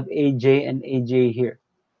then you have AJ and AJ here.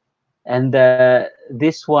 And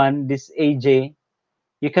this one, this AJ,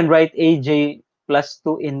 you can write AJ plus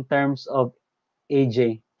 2 in terms of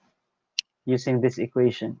AJ using this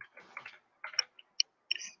equation.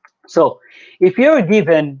 So if you're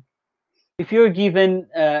given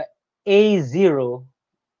A0,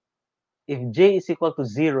 if J is equal to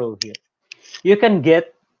 0 here, you can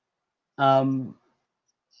get A2.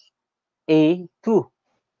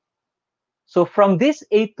 So from this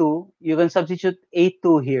A2, you can substitute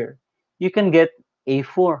A2 here. You can get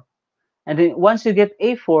A4. And then once you get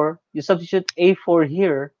A4, you substitute A4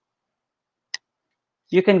 here,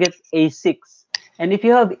 you can get A6. And if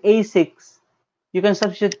you have A6, you can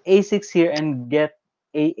substitute A6 here and get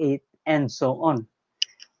A8 and so on.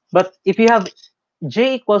 But if you have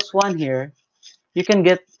J equals 1 here, you can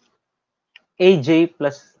get AJ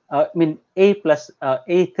plus, A plus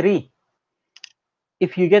A3.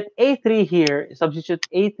 If you get A3 here, substitute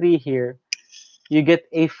A3 here, you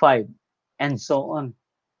get A5 and so on.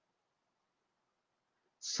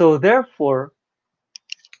 So therefore,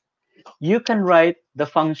 you can write the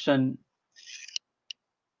function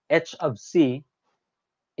h of c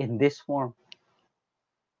in this form.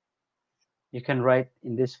 You can write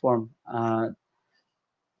in this form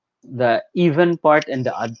the even part and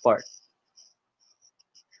the odd part,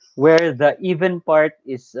 where the even part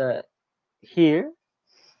is here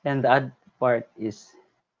and the odd part is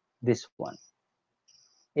this one.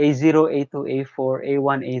 A0, A2, A4,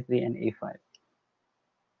 A1, A3, and A5.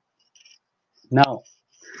 Now,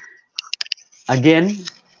 again,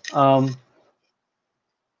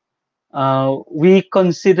 we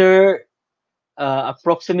consider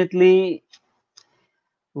approximately,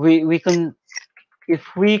 we can,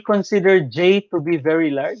 if we consider J to be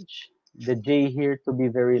very large, the j here to be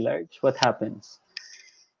very large, what happens?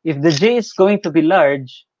 If the j is going to be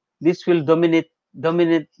large, this will dominate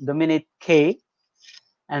k,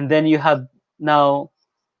 and then you have now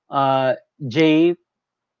j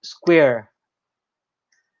square.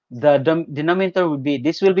 The denominator would be,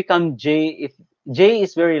 this will become j. If j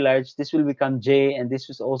is very large, this will become j, and this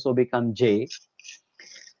will also become j,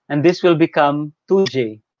 and this will become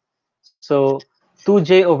 2j. So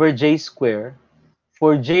 2j over j square.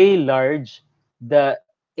 For j large, the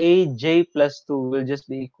aj plus 2 will just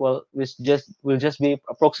be equal, will just be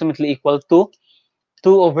approximately equal to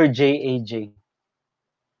 2 over j aj.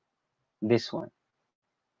 This one.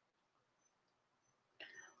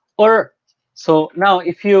 Or, so now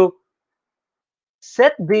if you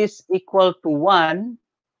set this equal to 1,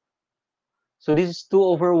 so this is 2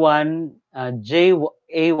 over 1 j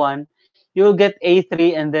a1, you'll get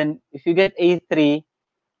a3, and then if you get a3,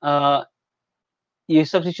 you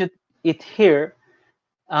substitute it here,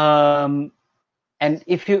 and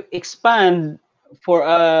if you expand for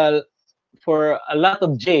a lot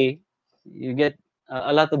of j, you get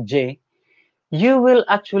a lot of j, you will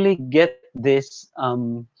actually get this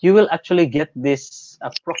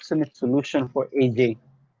approximate solution for aj,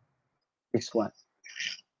 this one.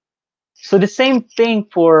 So the same thing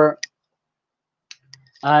for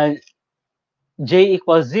j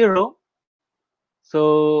equals 0.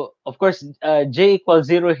 So of course j equals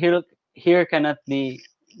 0 here cannot be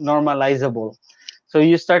normalizable. So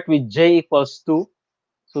you start with j equals 2,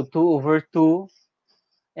 so 2 over 2,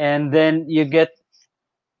 and then you get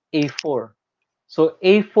a4. So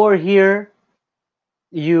a4 here,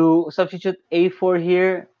 you substitute a4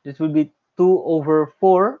 here, this will be 2 over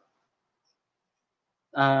 4,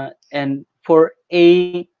 and for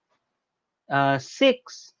a6,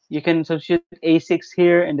 you can substitute a6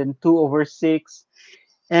 here, and then 2 over 6,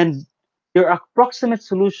 and your approximate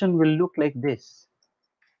solution will look like this.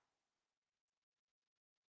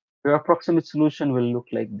 Your approximate solution will look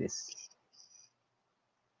like this.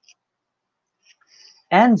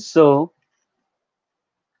 And so,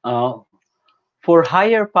 for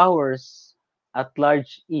higher powers at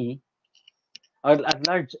large E, or at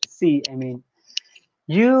large C, I mean,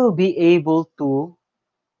 you'll be able to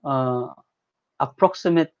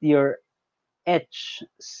approximate your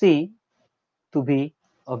HC to be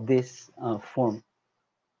of this form.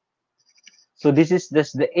 So this is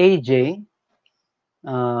just the AJ.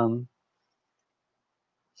 The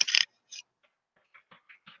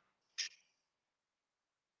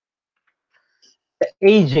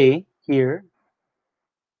AJ here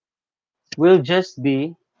will just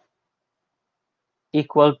be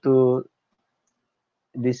equal to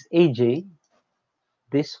this AJ,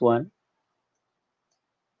 this one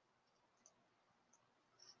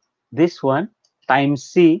times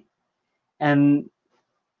C, and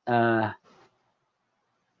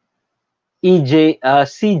EJ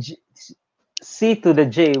C to the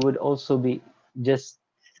J would also be just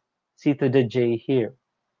C to the J here.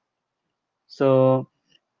 So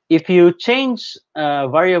if you change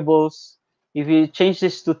variables, if you change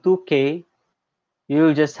this to 2k,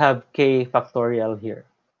 you'll just have k factorial here.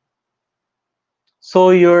 So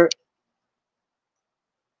your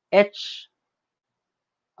h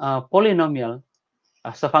polynomial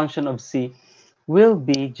as a function of c will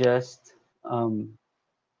be just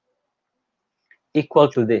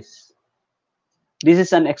equal to this. This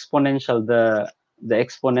is an exponential, the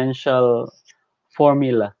exponential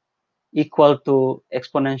formula, equal to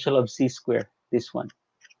exponential of c squared, this one.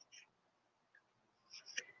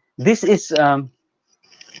 This is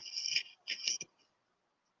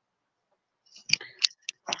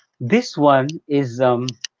this one is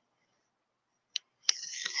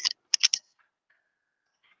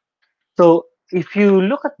so if you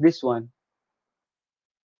look at this one,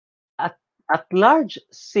 at large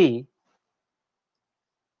C,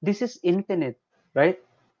 this is infinite, right?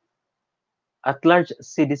 At large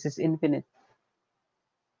C, this is infinite.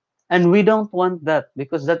 And we don't want that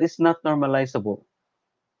because that is not normalizable.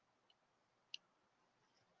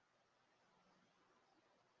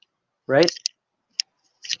 Right?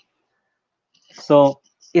 So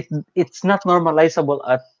it's not normalizable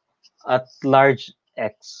at large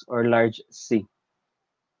X or large C.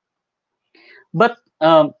 But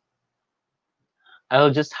I'll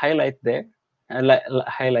just highlight there. I'll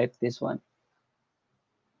highlight this one.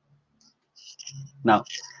 Now,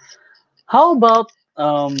 how about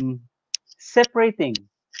separating?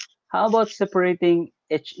 How about separating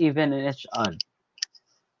H even and H odd?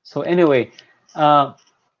 So anyway,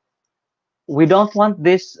 we don't want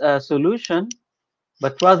this solution,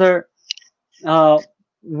 but rather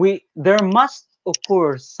there must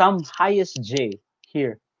occur some highest J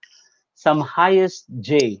here, some highest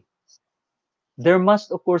j. There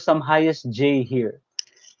must occur some highest j here,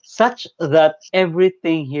 such that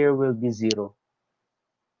everything here will be 0.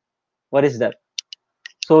 What is that?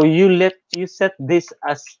 So you set this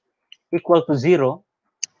as equal to 0.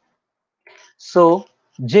 So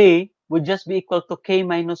j would just be equal to k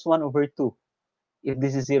minus 1 over 2 if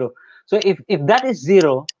this is 0. So if that is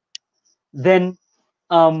 0, then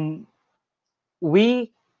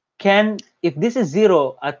we can, if this is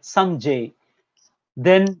 0 at some j,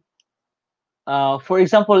 then for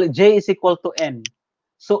example, j is equal to n.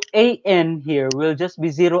 So an here will just be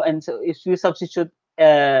 0. And so if you substitute,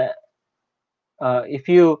 if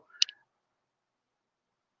you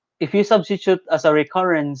substitute as a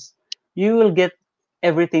recurrence, you will get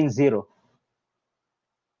everything 0.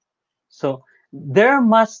 So there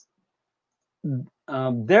must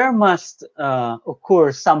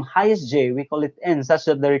occur some highest j, we call it n, such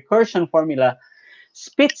that the recursion formula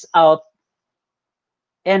spits out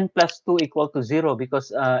n plus 2 equal to 0,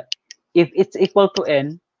 because if it's equal to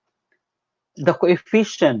n, the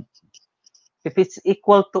coefficient, if it's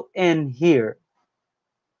equal to n here,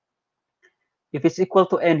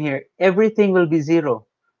 everything will be 0,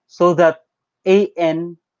 so that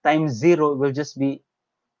an times 0 will just be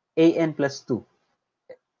an plus 2.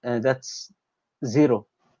 That's 0,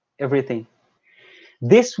 everything.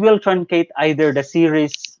 This will truncate either the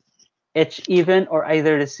series H even or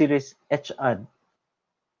either the series H odd.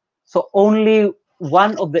 So only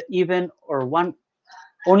one of the even, or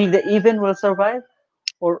only the even will survive,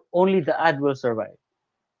 or only the odd will survive.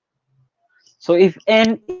 So if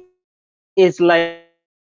n is like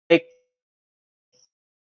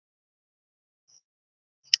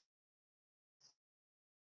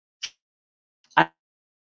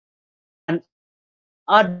an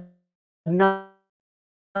odd number,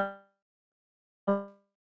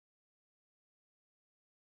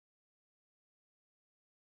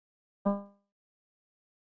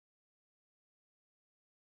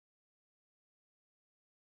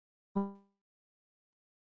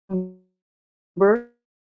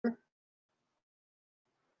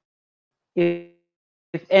 if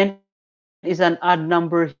n is an odd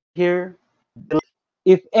number here,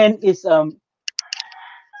 if n is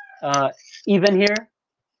even here,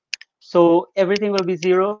 so everything will be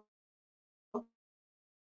 0.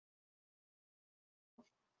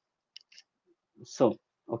 So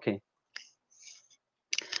okay,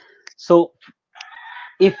 so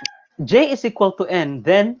if j is equal to n,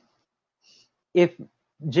 then if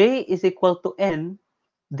j is equal to n,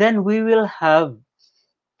 then we will have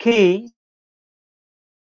k.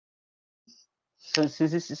 So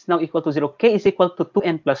since this is now equal to 0, k is equal to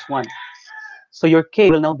 2n plus 1. So your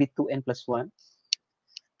k will now be 2n plus 1.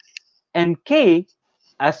 And k,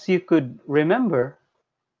 as you could remember,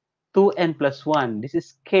 2n plus 1. This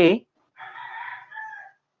is k.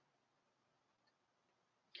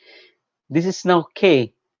 This is now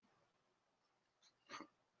k.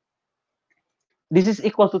 This is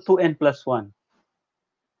equal to 2n plus 1.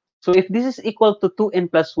 So if this is equal to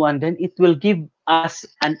 2n plus 1, then it will give us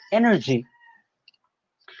an energy.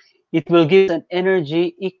 It will give us an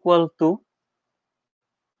energy equal to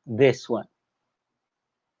this one.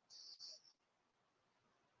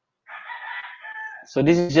 So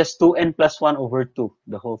this is just 2n plus 1 over 2,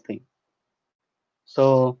 the whole thing.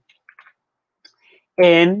 So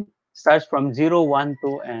n starts from 0, 1,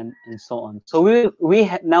 2, and so on. So we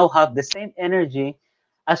now have the same energy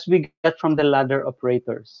as we get from the ladder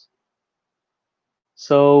operators.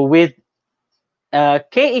 So with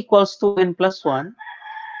k equals 2n plus 1,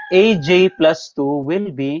 aj plus 2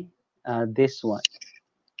 will be this one,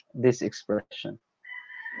 this expression.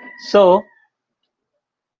 So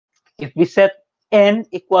if we set n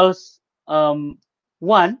equals 1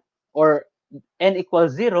 or n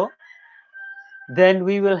equals 0, then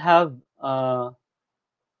we will have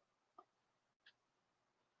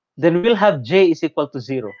j is equal to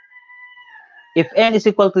 0. If n is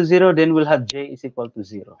equal to 0, then we'll have j is equal to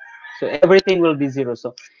 0. So everything will be 0.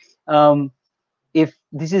 So if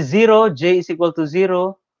this is 0, j is equal to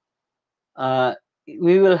 0,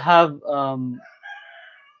 we will have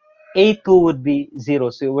A2 would be 0.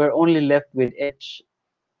 So we're only left with H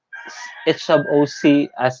sub OC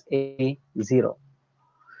as a 0.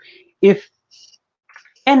 If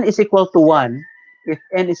n is equal to 1,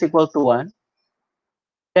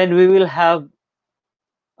 then we will have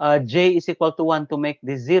j is equal to 1 to make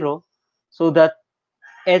this 0, so that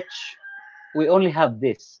H, we only have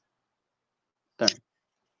this term.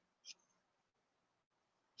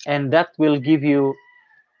 And that will give you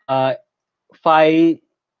phi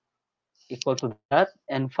equal to that,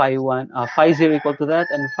 and phi 1, phi 0 equal to that,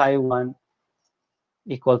 and phi 1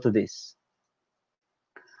 equal to this.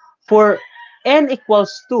 For n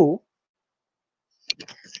equals 2,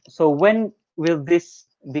 so when will this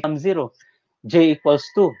become 0? J equals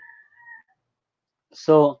 2.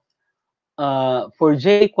 So for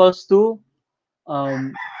j equals 2,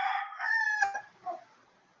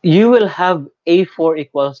 you will have A4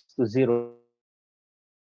 equals to 0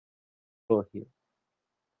 here.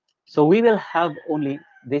 So we will have only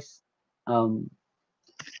this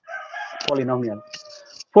polynomial.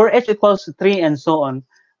 For h equals 3 and so on,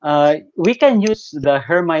 we can use the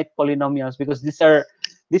Hermite polynomials because these are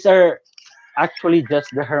actually just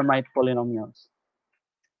the Hermite polynomials.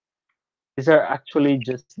 These are actually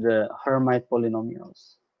just the Hermite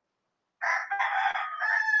polynomials.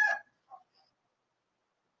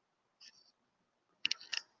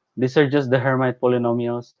 These are just the Hermite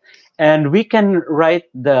polynomials, and we can write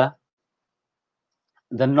the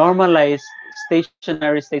normalized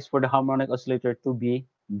stationary states for the harmonic oscillator to be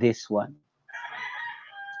this one,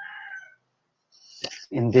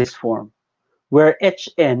 in this form, where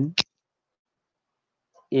Hn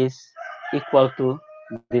is equal to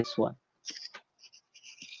this one.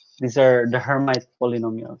 These are the Hermite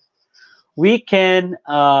polynomials. We can,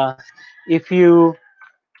 if you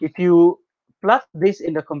plot this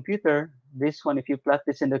in the computer, this one, if you plot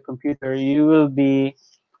this in the computer, you will be,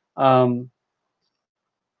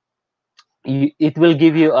 it will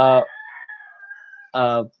give you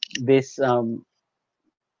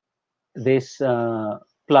this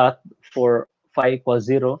plot for phi equals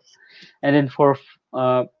 0, and then for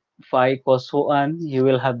phi equals 1, you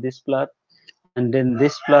will have this plot, and then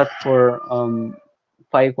this plot for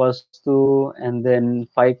phi equals 2, and then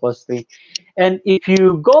phi equals 3. And if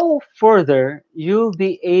you go further, you'll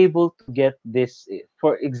be able to get this.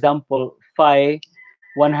 For example, phi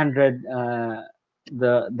 100,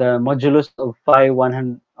 the modulus of phi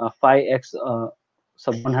 100, phi x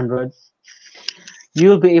sub 100,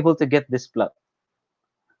 you'll be able to get this plot.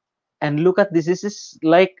 And look at this. This is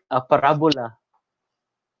like a parabola.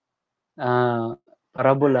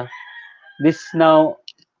 Parabola. This now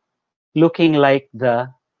looking like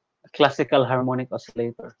the classical harmonic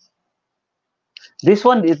oscillator. This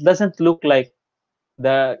one, it doesn't look like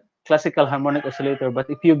the classical harmonic oscillator, but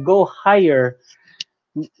if you go higher,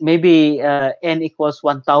 maybe n equals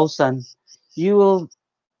 1000, you will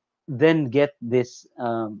then get this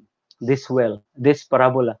this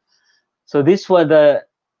parabola. So this was the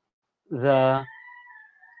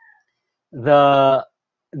the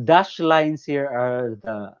dashed lines here are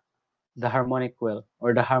the harmonic well,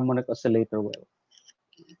 or the harmonic oscillator well.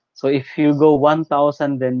 So if you go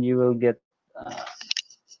 1000, then you will get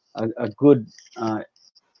a good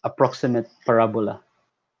approximate parabola.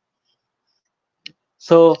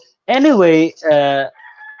 So anyway,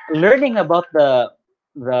 learning about the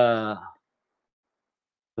the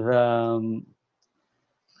um,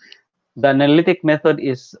 the analytic method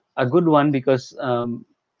is a good one, because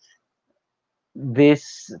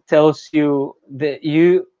this tells you that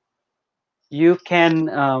you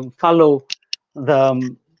can follow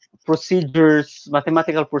the procedures,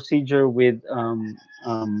 mathematical procedure, with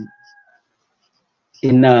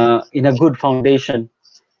in a good foundation,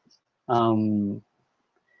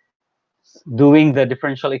 doing the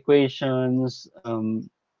differential equations,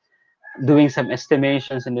 doing some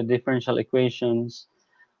estimations in the differential equations.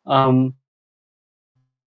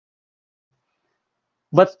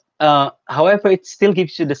 But however, it still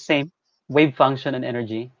gives you the same wave function and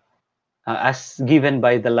energy as given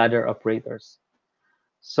by the ladder operators.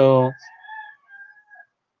 So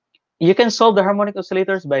you can solve the harmonic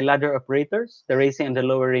oscillators by ladder operators, the raising and the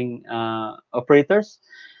lowering operators,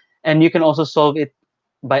 and you can also solve it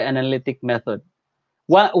by analytic method.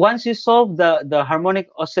 Once you solve the harmonic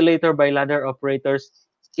oscillator by ladder operators,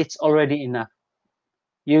 it's already enough.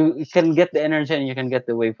 You can get the energy and you can get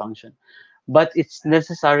the wave function. But it's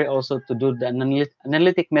necessary also to do the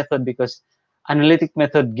analytic method, because analytic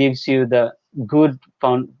method gives you the good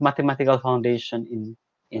mathematical foundation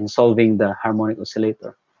in solving the harmonic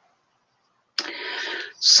oscillator.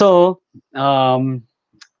 So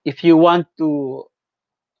if you want to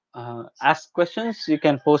ask questions, you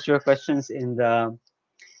can post your questions in the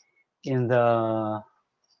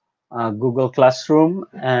Google Classroom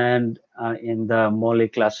and in the Molly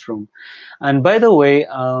Classroom. And by the way,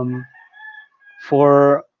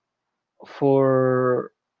 for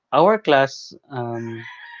our class,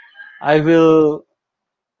 I will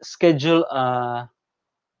schedule a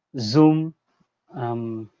Zoom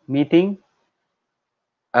meeting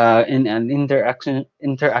in an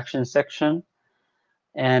interaction section,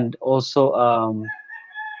 and also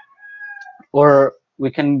or we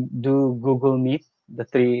can do Google Meet,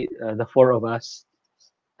 the four of us,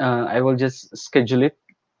 I will just schedule it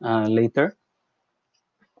later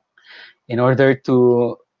in order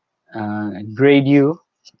to grade you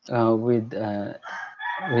with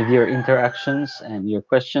your interactions and your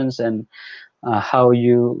questions and how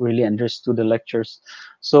you really understood the lectures.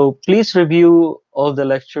 So please review all the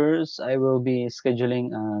lectures. I will be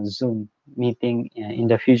scheduling a Zoom meeting in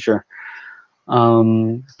the future.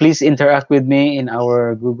 Please interact with me in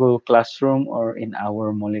our Google Classroom or in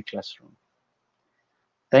our Moly Classroom.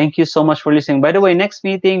 Thank you so much for listening. By the way, next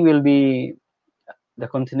meeting will be the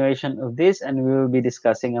continuation of this, and we will be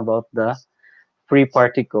discussing about the free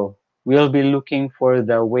particle. We'll be looking for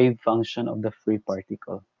the wave function of the free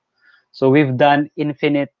particle. So we've done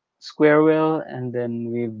infinite square wave, and then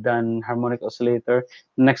we've done harmonic oscillator.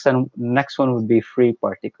 Next one would be free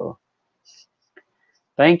particle.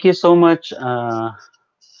 Thank you so much.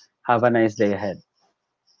 Have a nice day ahead.